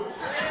demandent.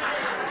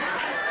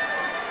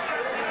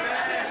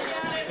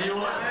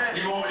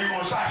 Ils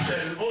vont s'acheter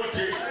une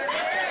beauté.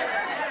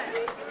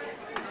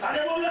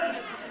 Allez, mon gars.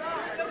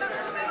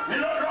 Mais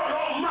leur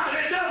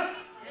mari,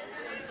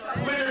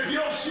 vous mettez le pied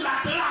sur la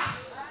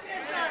trace.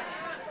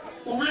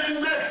 Vous voulez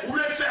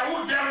faire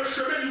route vers le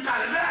chemin du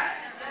calvaire.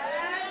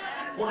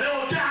 Vous voulez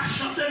monter à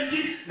chanter et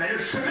dire, mais le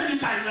chemin du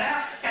calvaire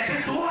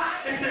était droit,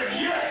 était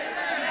vieux.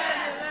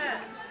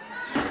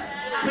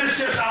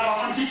 Monsieur, ça va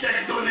prendre qui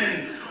tête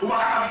donnée. Vous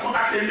va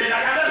contacter les gars,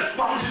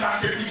 vous va vous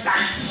acheter plus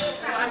d'Haïti.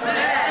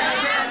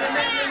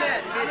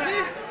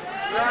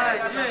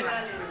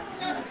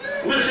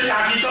 Monsieur, la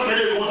vie, comme elle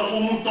est pour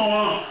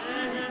mouton,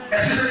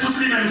 est-ce que c'est tout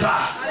lui même ça?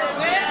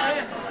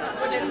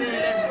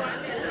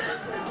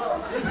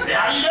 C'est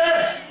arrivé.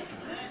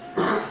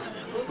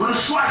 On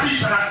choisit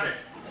ça l'a fait.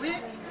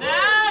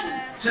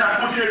 Si on a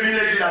continué de venir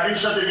l'église, la vie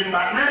chante de venir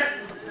maintenant,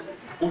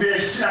 ou bien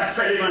si on a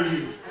fait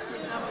l'évangile.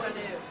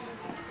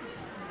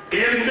 Et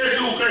il me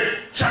dit que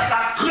chaque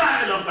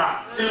classe dans le cas,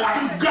 il a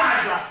tout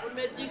gaz là.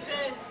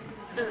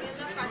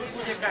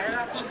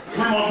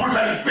 Tout le monde pour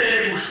faire payer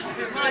les bouches.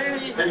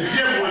 Mais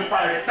j'aime ne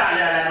pas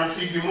taler à la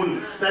figure du monde.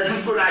 C'est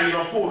juste qu'on arrive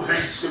en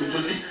province, comme je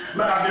dis.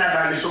 Mais quand on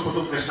a les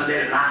socotos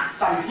précédents là,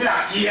 il a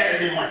qui est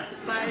les moins.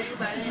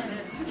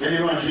 Et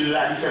l'évangile là,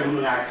 il fait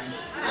mon radis.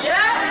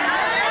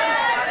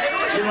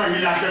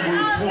 L'évangile là fait pour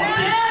nous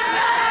fonder.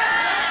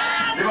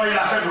 L'évangile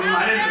là fait pour nous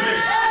mallever.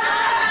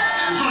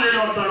 Nous sommes les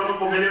longtemps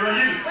pour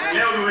l'évangile.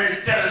 Là où nous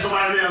intéressons à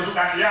aller dans ce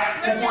quartier,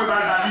 vous pouvez pas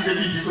le baptiser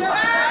vite.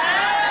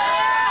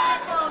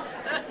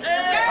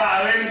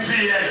 Par une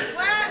fille,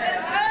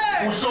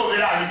 pour sauver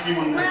la vie de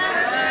mon monde.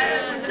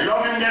 Et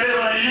l'homme il est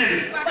l'évangile.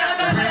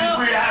 Vous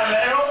pouvez aller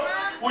là,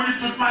 pour lui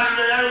tout mal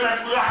faire, mais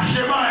pour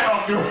acheter mon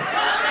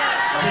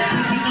et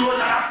puis si tu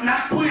as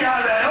prié à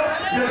là,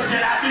 le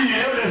ciel a fini,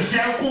 le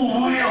ciel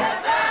couvre.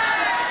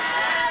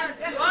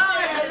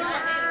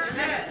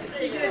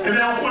 Eh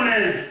bien, on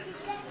connaît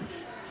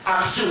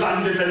action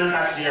de faire dans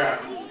la terre.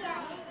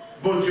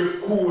 Bon Dieu,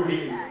 court.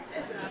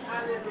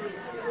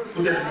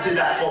 Vous êtes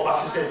d'accord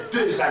parce que c'est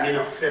 2 années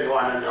dans fait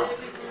droit là-dedans.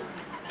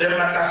 Elle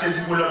m'a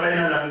saisi pour le bain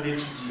dans l'âme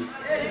d'étudier.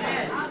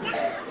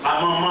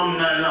 À maman,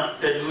 dans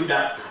tête de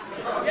date.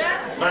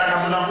 Voilà, quand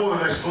nous sommes en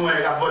province,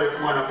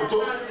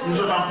 nous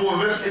sommes en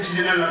province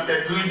étudier dans la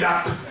tête de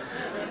date.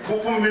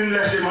 Pour me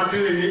laisser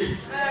m'entraîner.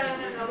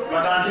 Je vais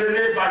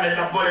entraîner par les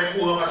capots les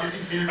courants parce que si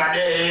fil pas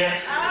derrière,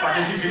 parce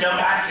que si fil en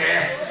bas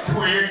terre,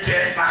 pour y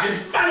tête, parce que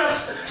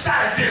balance, ça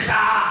a été ça.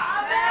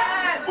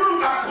 Pour nous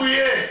pas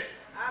prier.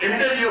 Et me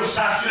dire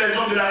ça sur les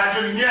ondes de la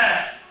radio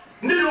lumière.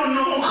 Nous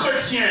sommes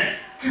chrétiens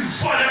qui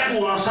font les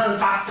courants sans ne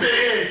pas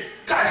payer,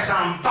 car c'est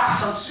en basse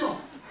sanction.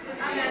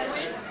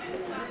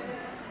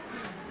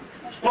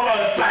 On va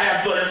pas y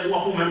avoir les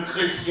courants pour même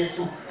chrétiens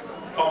tout.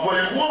 On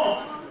va les courants.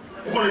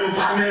 On ne nous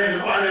pas même,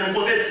 on va les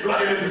côté, on va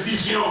les mêmes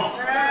visions.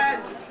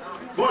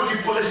 Bon, qui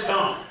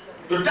protestant,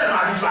 de tellement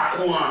habitué à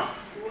courant.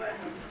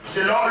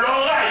 C'est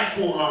l'oreille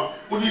courant.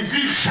 On dit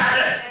vive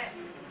chalet.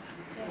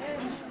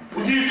 On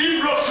dit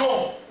vive l'eau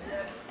chaude.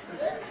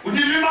 On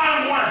dit vive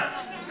à moi.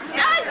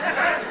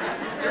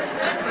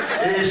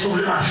 Et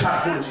soufflez ma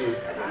chape pour Dieu.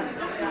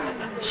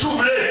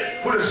 Soufflez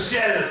pour le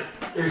ciel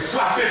et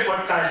frappez pour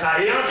le casa.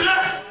 Et entre,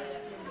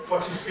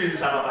 fortifiez,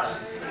 ça va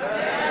passer.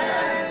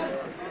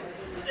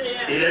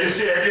 Et les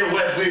CRD,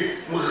 ouais, oui,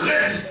 me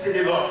résister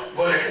devant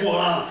les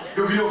courants,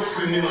 je viens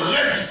offrir, me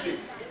résister.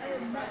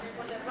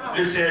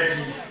 Le CRD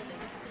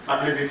m'a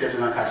prévu tête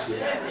dans la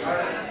cassière.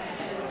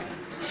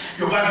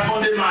 Je vais faire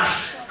des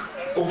marches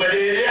auprès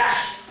des LDH,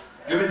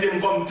 je mettais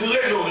comme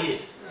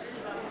trésorier.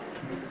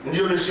 Je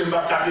dis, monsieur, je ne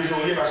vais pas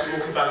trésorier parce que je ne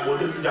m'occupe pas de bonheur,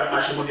 je vais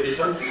marcher mon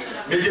téléphone.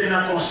 Mettez-moi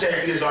dans le conseil,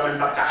 trésor, même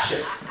pas de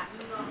chef.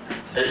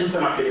 Et tout le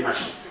temps, je vais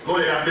marcher. Vous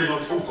avez besoin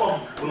de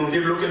pour nous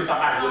débloquer le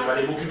papa, on va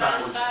m'occuper pas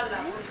de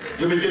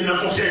je mettais dans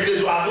le conseil de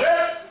trésor après.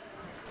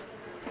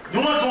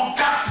 Nous avons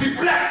 4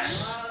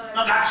 triplex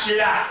dans le quartier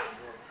là.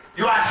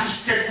 Ils ont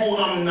ajusté le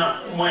courant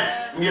pour moi.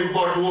 Nous avons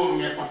Bordeaux,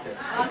 nous avons compté.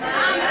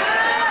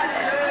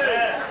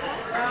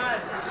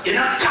 Et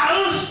dans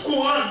 40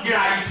 courants de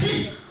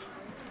Haïti,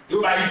 il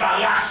n'y a pas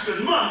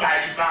rationnement, il n'y a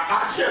pas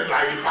quartier, il n'y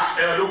a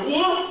pas heure de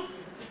courant.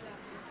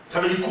 Ça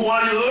veut dire que le courant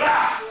est là.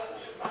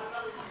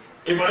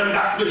 Et pendant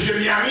que je suis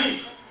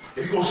Miami,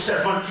 et puis qu'on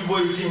servant qui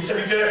voit dire,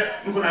 c'est que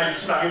nous qu'on a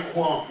ici par le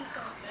courant.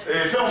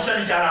 Fais un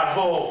syndicat à la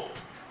voix,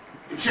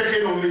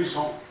 checker nos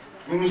maisons,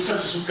 nous nous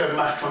sentons que le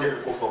match tendait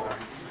au fort.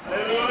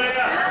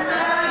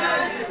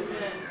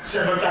 C'est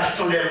un match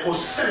tendait au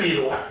 5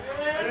 000 €.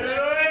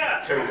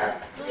 Fais mon gars.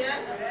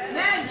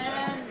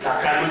 La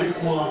calme du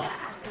courant.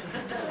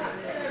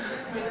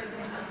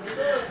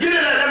 Il y a des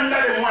gens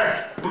qui moi,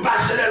 je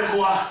passe le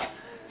quoi.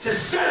 C'est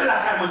celle-là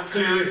qui m'a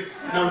éclairé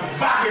dans le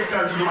vague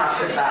étendue de ma ça.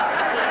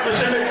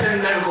 Je me mets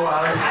dans le quoi.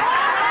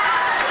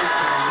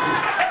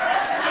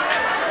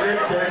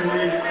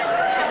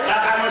 La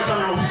calme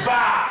semble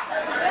phare.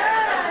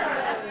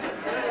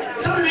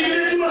 Ça veut dire que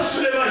les dimanches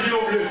sur l'évangile,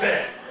 on le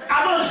fait.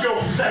 Avant de se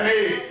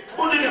fermer,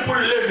 on dit pour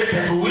lever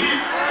tête, oui.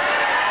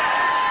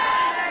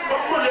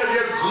 On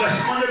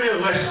devait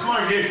rester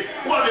manger,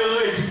 on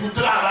devait rester pour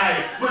travail,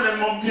 on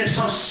devait bien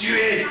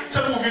sensuer,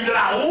 c'est pour vivre de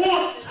la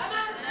route.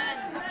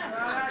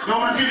 Mais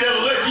on dit de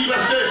redire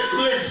parce que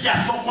redire à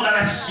son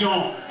condamnation,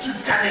 tu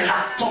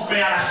gagneras ton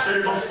père à la seule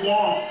de ton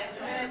front.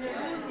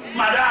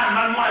 Madame,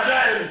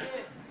 mademoiselle,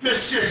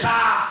 monsieur ça.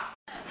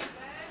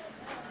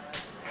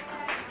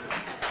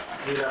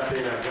 Et la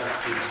paix, la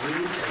grâce de Dieu,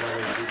 ça va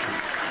rester.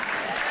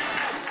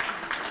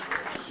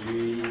 Je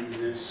suis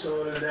un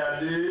soldat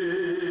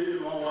de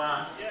mon roi,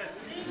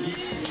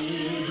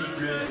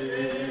 disciple de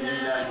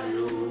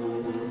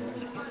l'agneau.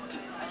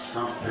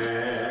 Sans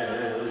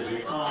peur,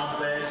 j'ai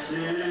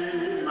confessé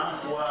ma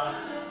foi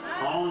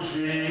en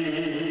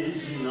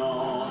Jésus,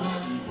 non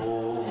si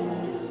beau.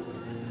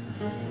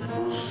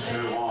 Nous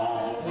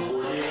serons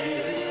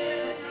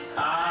brûlés à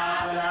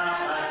la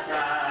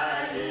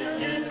bataille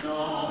qui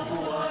n'en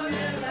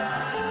pourrait pas.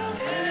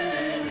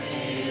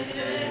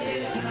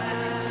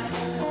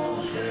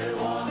 Nous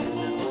serons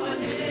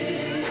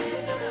brûlés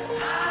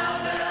à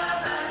la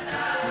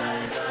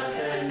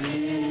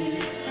bataille.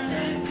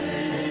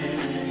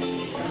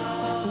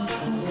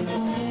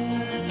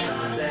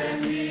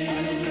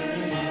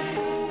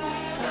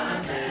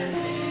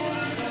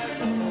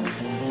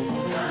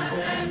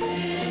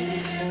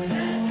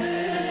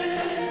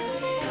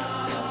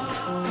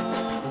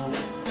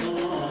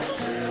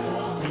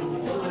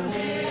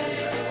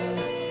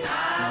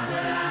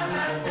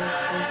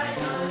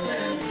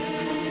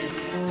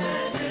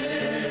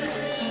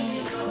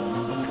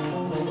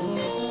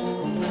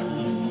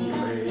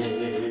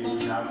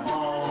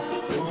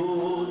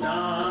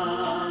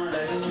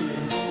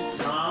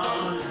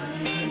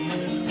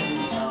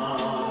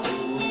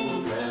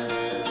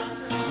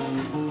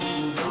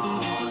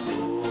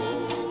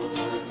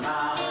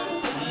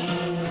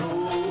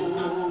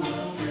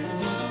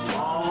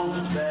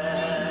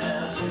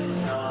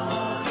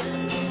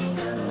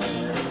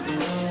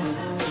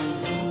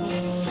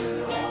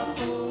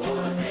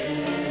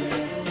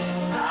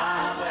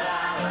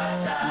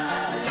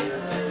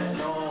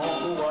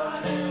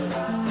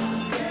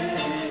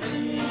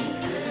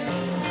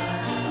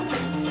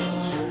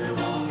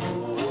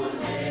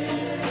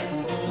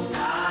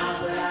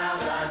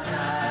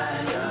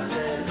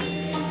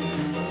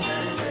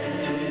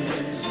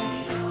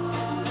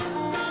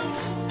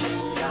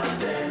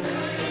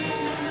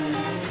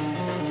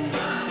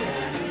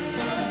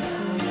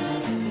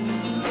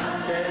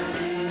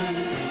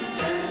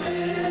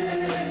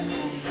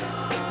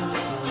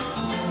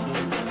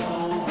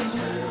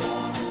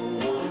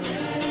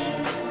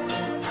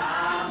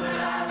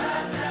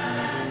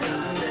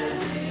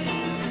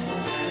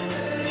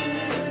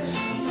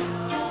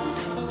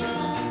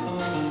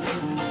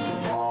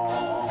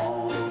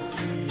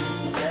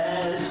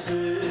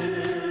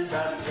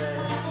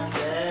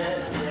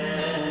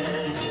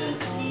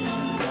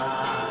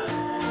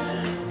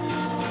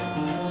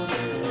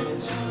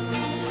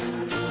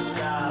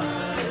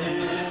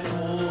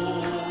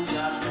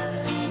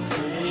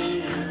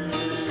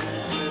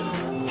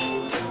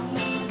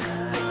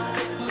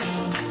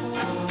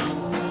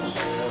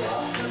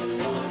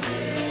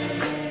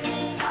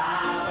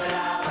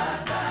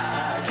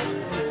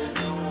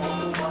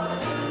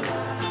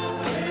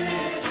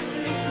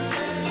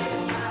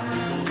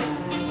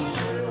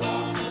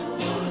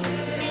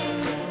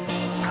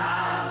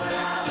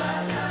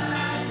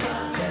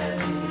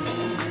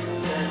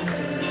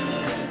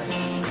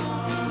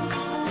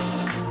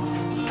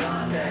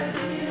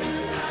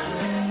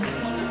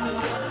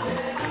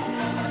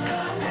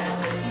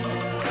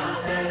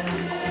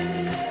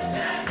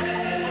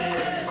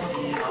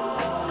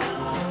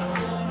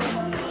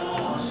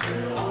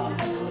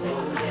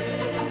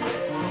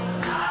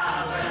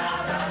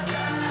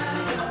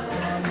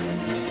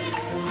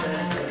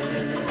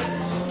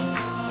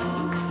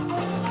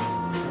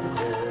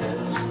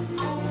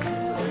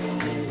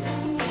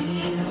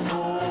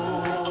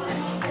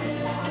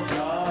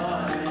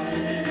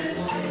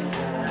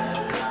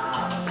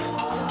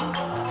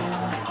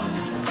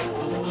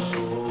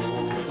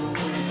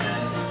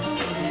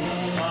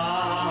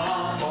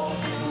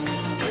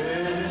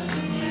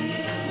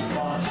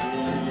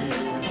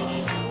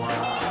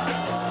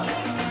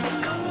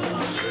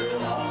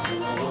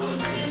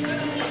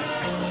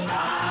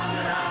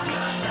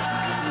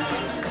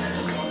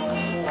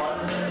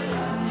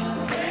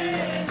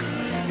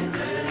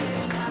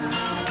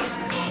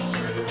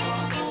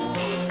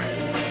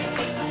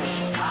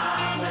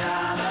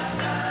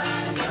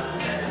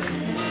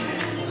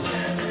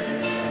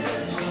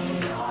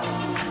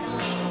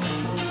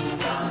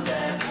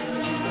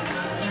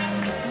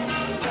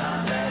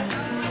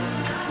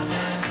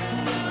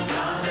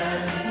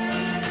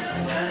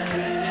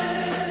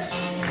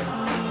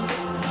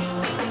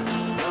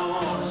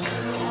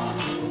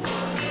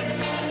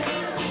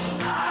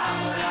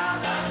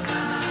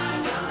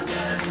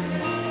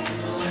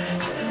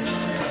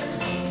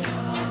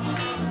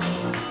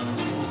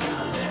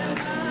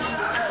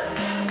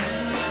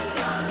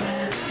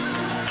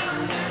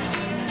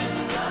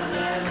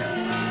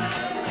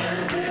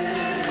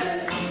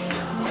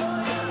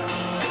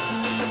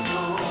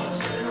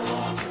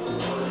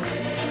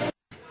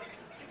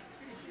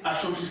 à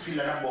son petit fil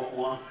là, d'abord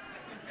courant.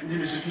 Je dis,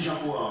 monsieur, qui j'en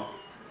courant?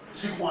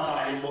 Si vous ça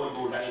va aller bon,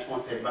 vous allez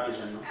compter, pas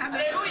besoin, non?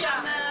 Alléluia.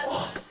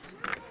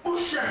 Mon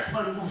chef,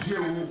 vous vieux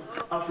ou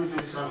un peu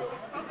de sang.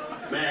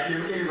 Mais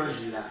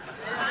l'évangile là.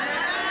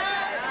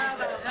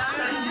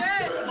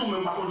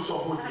 Nous-mêmes, par contre,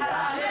 sur côté là.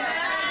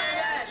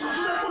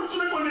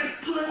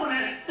 Tu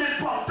connais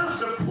l'importance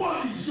de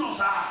provision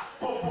ça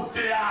pour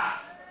porter à.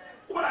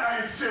 Vous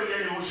allez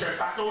faire mon chef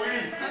factory.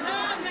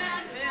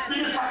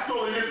 Il y a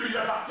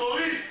plusieurs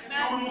factories.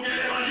 Nous avons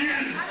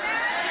l'évangile.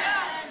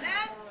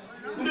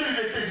 Nous avons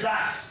le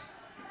Texas.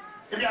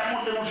 Et bien,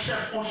 monter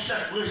mon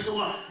chef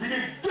restaurant. Il y a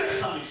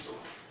 200 restaurants.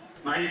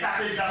 Dans l'État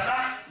Texas,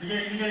 il y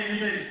a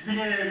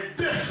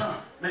 200,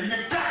 mais il y a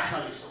 400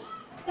 restaurants.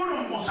 Pour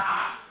nous, comme ça,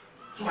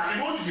 tu vas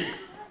l'évangile.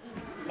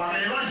 Par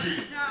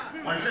l'évangile,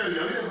 on fait le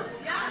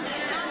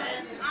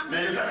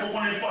mais le fait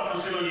qu'on n'ait pas dans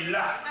ce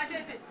là.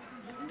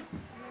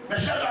 Mes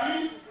chers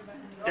amis,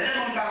 il y a des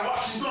gens à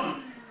Washington.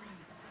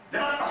 Les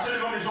gens passent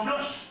devant la Maison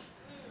Blanche.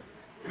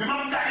 Et puis,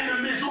 même gagner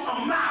une maison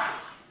en marbre.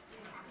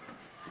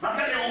 Même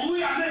gagner une rue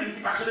même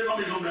qui passe devant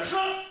la Maison Blanche.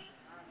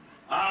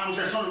 Ah, nous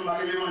cherchons de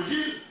parler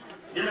l'évangile.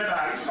 Et même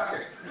pas, c'est pas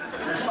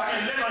mais c'est pas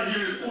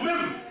l'évangile ou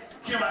même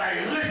qui va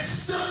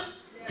rester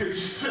que du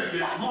feu, de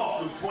la mort,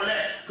 que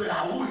volet, que la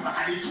roue va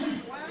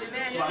détruire.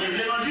 Tu vas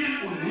l'évangile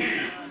ou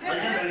nul.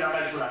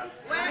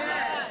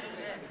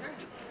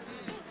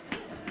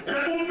 Et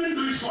puis, pour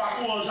nous, l'histoire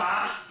comme ça,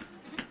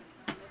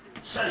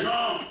 ces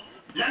gens,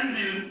 l'un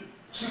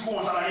si on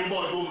va aller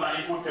Bordeaux, on va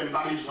aller compter, on va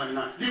aller soigner.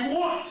 Ils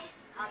honte.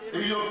 Et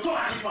ils ont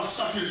automatiquement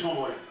senti qu'ils sont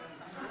volés.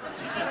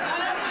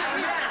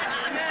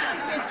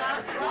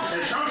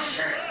 Ces gens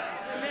chefs,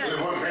 ils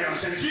vont faire un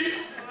senti, et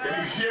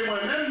puis vieux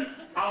moi-même,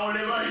 à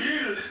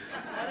l'évangile.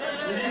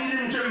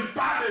 Je n'aime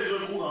pas les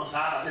autres courants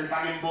ça, parce que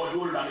pas un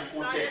Bordeaux dans les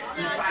contextes.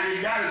 Il n'est pas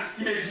légal,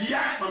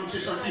 immédiatement, je me suis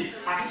senti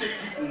à toute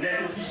équipe net,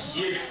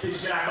 officier, et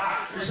c'est là-bas,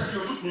 je me suis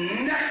tout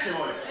net, c'est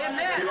vrai.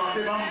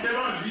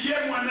 Devant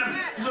vieux moi-même,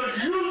 ils ont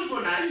juste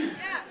qu'on arrive,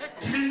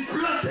 ils viennent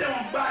planter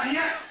en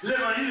barrière,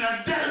 l'évangile dans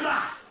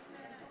tellement.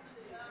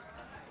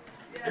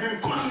 Et puis,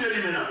 continuez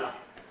les maintenant là.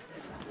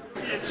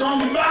 Son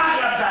bague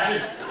là,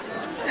 sachez.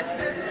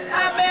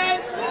 Amen.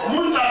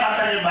 Moun ta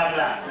bataille bague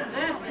là.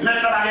 Mais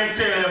tu as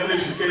intérêt pour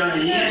expliquer dans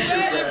les liens.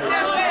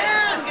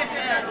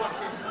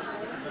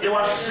 Et on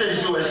va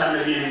saisir ça me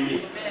vient.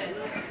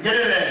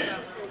 Regardez-les.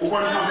 Vous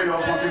connaissez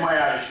un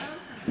témoignage.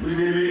 Vous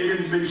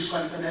béni soit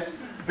internet.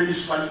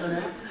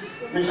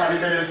 Mais ça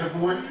fait pour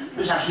moi.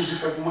 Mais ça Jésus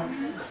fait pour moi.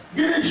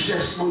 Il y a des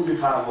gestes de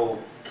faveur.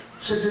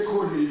 C'est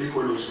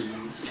l'école aussi.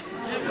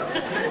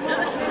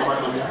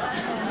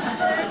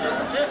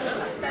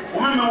 Ou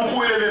même on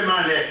peut le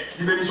demander.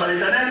 Il béni soit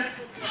l'éternel.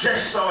 Geste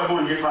ça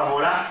bon Dieu faveur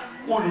là.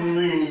 On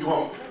nuit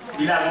trop.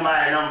 Il a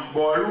remarqué un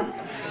bol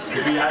et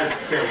puis il a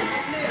fait.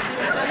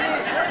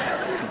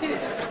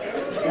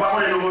 On va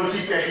prendre le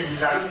petit père qui dit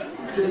ça.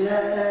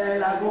 Seigneur,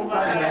 la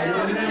compagnie.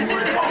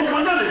 Vous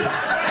entendez ça?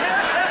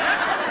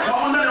 On va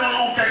prendre le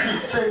père qui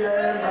dit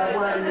Seigneur, la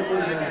compagnie.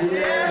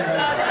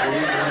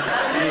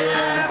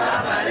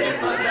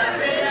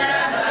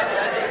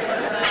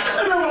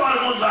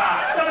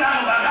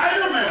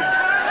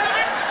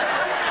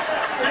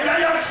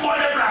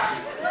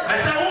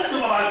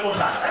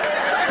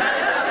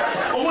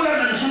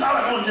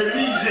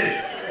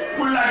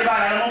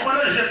 Pour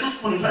la j'ai tout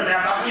pour nous faire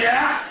la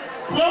prière.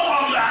 Pour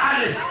on va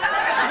aller.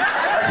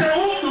 C'est où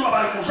nous va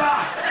comme ça?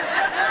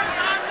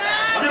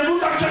 C'est vous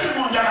qui cherchez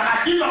mon Dieu à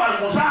qui va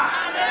comme ça?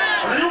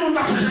 C'est vous qui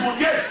cherchez mon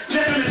Dieu,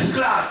 les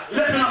esclaves,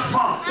 les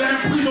enfants,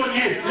 les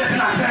prisonniers, les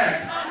affaires.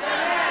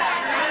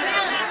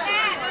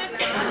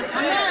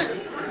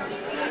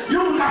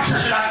 Vous qui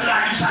cherchez la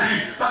terre qui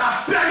s'allie, par la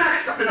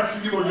permettre que la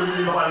figure de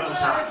Dieu va comme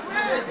ça.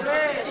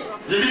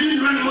 Je dis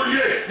que mon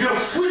Dieu, il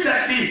fouille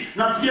la vie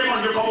dans le pied mon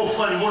Dieu comme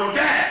offrande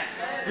volontaire.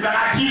 Il va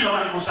dire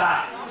comme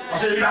ça.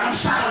 Parce qu'il va comme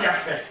ça qu'on a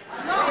fait.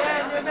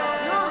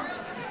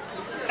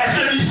 Est-ce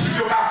que les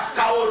disciples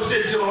ont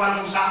osé dire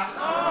comme ça?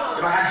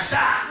 Il va dire ça.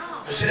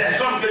 C'est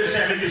les hommes que le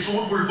Seigneur mettait sur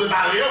vous pour le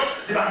préparer.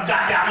 Il va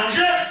garder à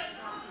manger.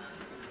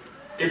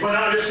 Et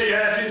pendant le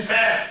Seigneur a fini de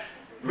faire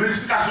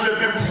multiplication de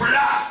pain pour vous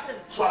là,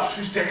 soit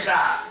sur texte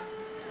ça.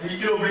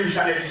 Il oblige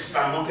les disciples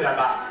à monter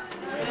là-bas.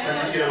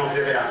 C'est-à-dire qu'il a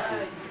monté vers la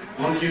foule.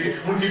 Mon qui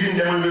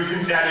vient demander de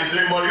faire aller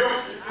plein de bolio,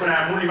 qu'on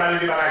a mon va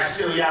des bagages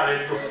sérieux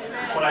avec nous.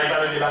 Qu'on a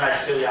des bagages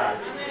sérieux.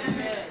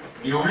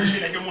 Il est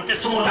obligé de monter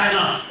sur montagne.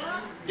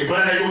 Et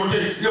pendant qu'il monte,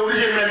 il est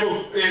obligé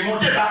de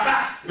monter par là,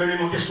 mais il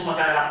monter sur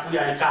montagne là pour y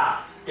aller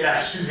car il a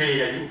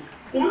surveillé.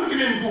 Ou même qui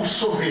vient pour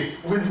sauver,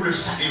 ou vient pour le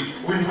salut,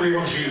 ou vient pour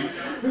l'évangile.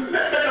 Mais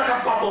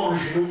pas pas pour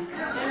nous.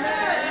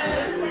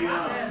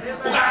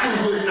 On va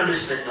toujours être dans le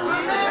spectacle.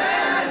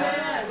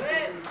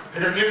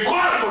 Peut-être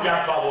l'école qu'on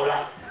regarde pas voilà.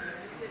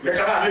 Les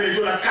capables de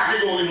mettre dans la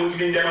catégorie de gens qui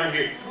viennent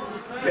demander.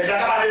 Les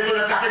capables de mettre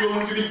dans la catégorie de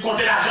gens qui viennent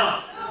compter l'argent.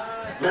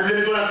 Même de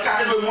mettre dans la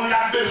catégorie de gens qui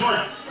ont besoin.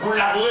 On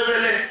l'a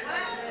révélé.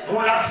 On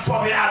l'a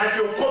formé avec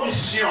une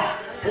commission.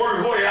 Pour le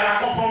voir à la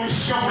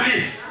compromission pour lui.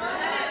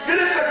 Et les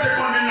faits, c'est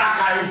qu'on est dans la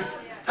caillou.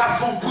 Quand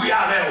on bouille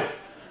avec eux.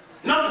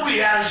 Non,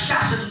 prière,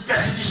 chasse toute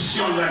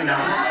persécution là-dedans.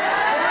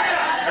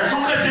 Elles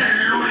sont chrétiens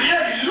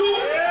louliers, loups.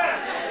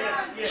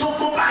 Son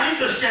compagnie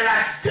de ciel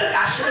a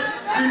détaché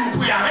une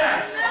prière.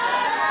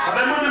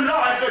 Moi-même là,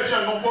 un chrétien,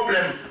 mon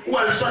problème. Où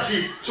elle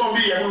sortit son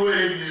billet pour louer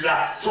l'église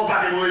là, son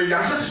papier pour louer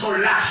l'église. Ça, c'est son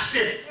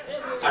lâcheté.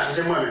 Ah,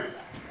 c'est moi-même.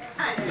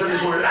 Ça, c'est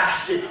son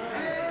lâcheté.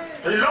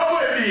 L'homme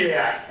est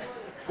billet,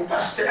 pour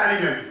passer à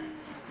lui-même.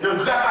 Ne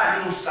regarde pas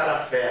nous ça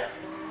l'affaire.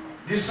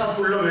 Dis-ça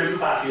pour l'homme et le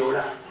papier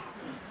là.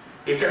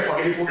 Et quelquefois,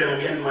 il y a des problèmes,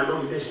 il y a une demande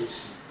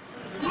d'urgence.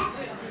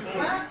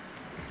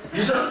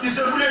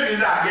 Dis-ça pour l'église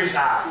là, que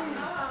ça.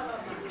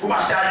 Pour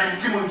passer à lui,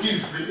 qui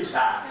veut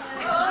ça.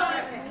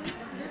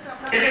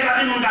 Et les gens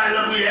qui ont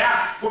le prière,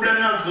 le problème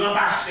est un grand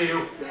passé. Les gens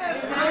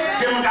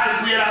qui ont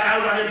le prière,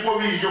 il y a des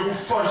provisions pour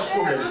force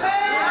problème.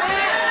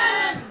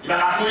 Il va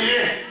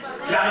prier,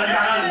 il va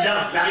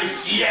dedans, il va être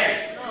fier.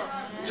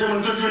 C'est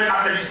mon tout journée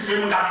qui a discuté,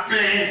 il a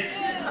plein.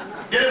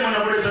 Il y a des gens qui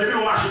ont descendu,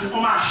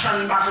 on marche,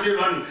 on passe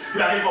devant,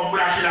 il a des gens pour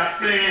lâcher la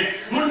plein.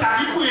 Les gens qui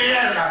ont prié, il y a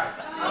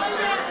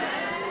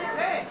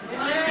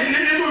des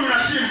gens qui ont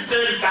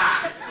cimetière.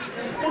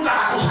 On a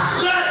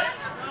consacré.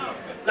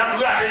 La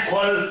prière à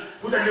l'école,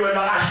 vous avez dû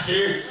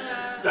acheter.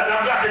 La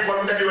prière à l'école,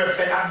 vous avez dû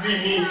faire un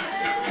vini.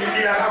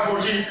 Il a pas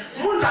possible.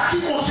 Vous avez qui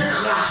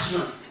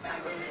consécration.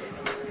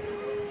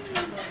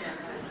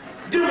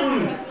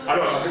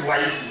 Alors, ça c'est voir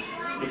ici.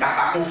 Il n'y a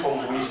pas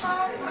conforme pour ici.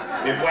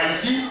 Mais pour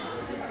ici,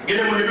 il y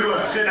a des gens qui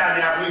doivent faire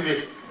l'année à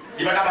privé.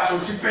 Il va y avoir son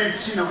petit pain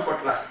ici dans le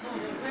côté là.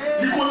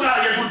 Il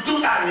contrarie pour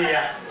toute l'année.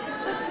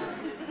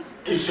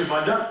 Et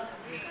cependant,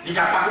 il n'y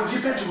a pas de petit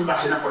pain qui vous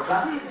passer dans le côté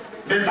là.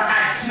 Mais il n'y a pas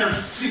de dire dans le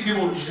flic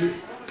mon Dieu.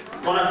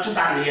 Pendant toute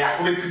l'année,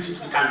 pour les petits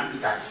qui calment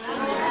l'hôpital.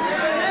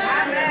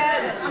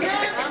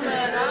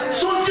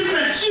 Son petit pain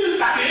il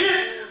va gagner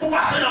pour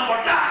passer dans le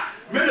côté là.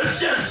 Mais le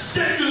ciel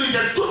sécurise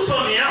toute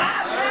famille.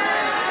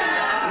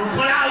 Nous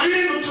prenons la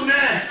rue, nous tournons.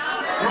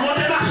 Nous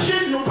montons la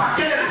machine, nous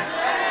paquons.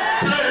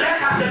 Le lait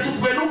passe tout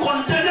près nous,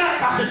 conteneur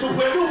passe tout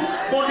près nous.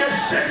 Mon Dieu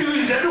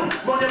sécurise nous,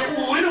 mon Dieu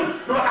couvre nous.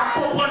 Nous allons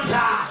comprendre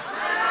ça.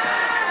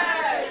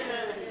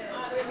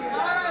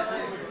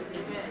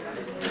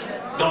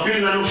 Donc, il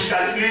y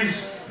a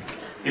l'église.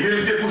 Il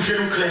mérite pour chez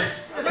nous clair.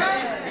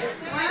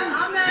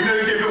 Il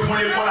mérite que font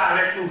l'école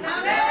avec nous.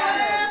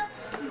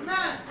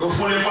 Nous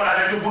faisons l'école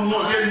avec nous pour nous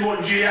montrer le bon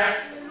Dieu.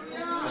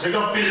 Parce que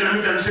quand pile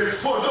nous c'est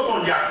photo bon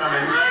Dieu quand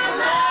même.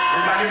 On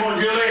va dire bon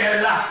Dieu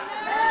réel là.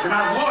 C'est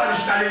ma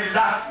grosse à l'église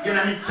là, il y a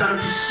un temps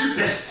qui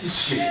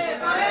superstitieux.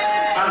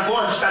 Ma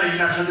grosse à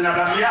l'église de la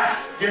Biblia,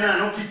 il y a un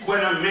nom qui croit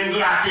dans le main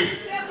grattée.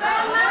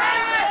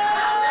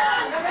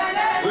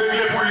 Oui, il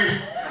est pour lui.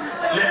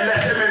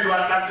 Les semaines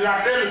droites, la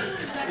grattelle,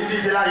 il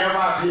disait là, il y a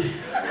ma vie.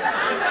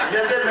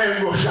 Les semaines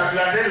gauche, la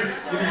grattelle,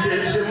 il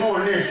disait c'est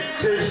monnaie,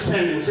 c'est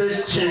scène, c'est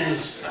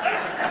change.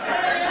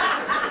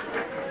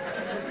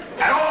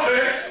 Alors que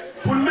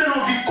pour nous mener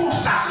une vie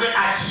consacrée à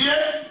Dieu,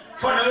 il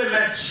faut nous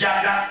remettre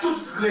Diable à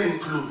toute graine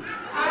clou.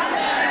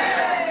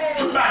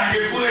 Tout bas de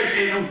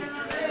prêter nous.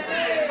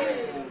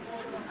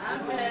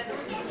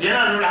 Il y en a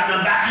nous là qui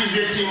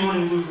baptisé Timon.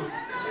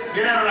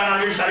 Il y en a nous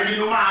là qui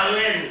nous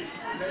marraine.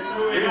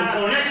 Et nous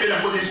connaissons que les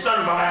protestants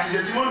ne vont pas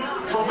baptiser Timon,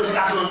 il faut que c'est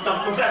dans le temps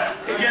pour faire.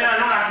 Et il y en a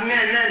nous là qui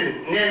nénen.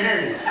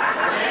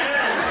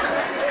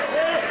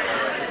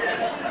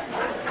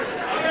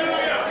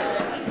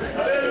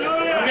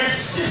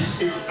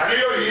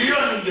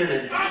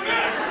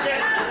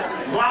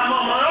 Moi,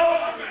 maman,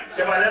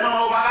 je vais aller maman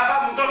au bagage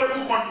pour tomber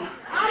pour compte.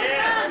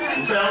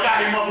 Je fais un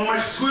carrément pour me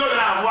souiller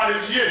la voix de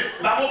Dieu.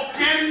 Je vais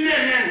aucun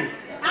nénen.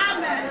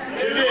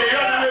 C'est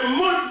le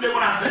monde de mon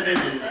affaire de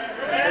Dieu.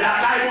 Et la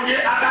caille mon Dieu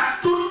attaque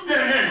toutes les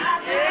nénen.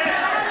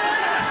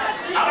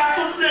 Attaque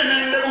toutes les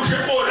nénen de boucher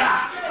pour là.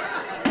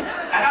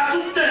 Attaque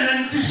toutes les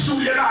nénen qui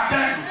souillent la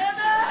terre.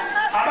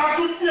 Attaque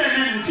toutes les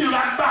nénen qui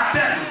va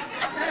battre.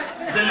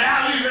 Vous allez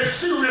arriver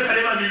si vous voulez faire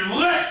l'évangile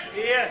vrai.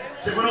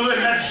 C'est pour nous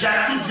remettre Jésus à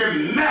tout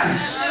Dieu.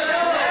 Merci.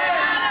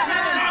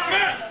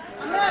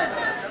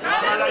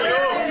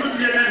 Tout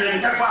Dieu,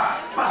 quelquefois,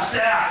 passer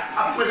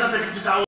à présenter petit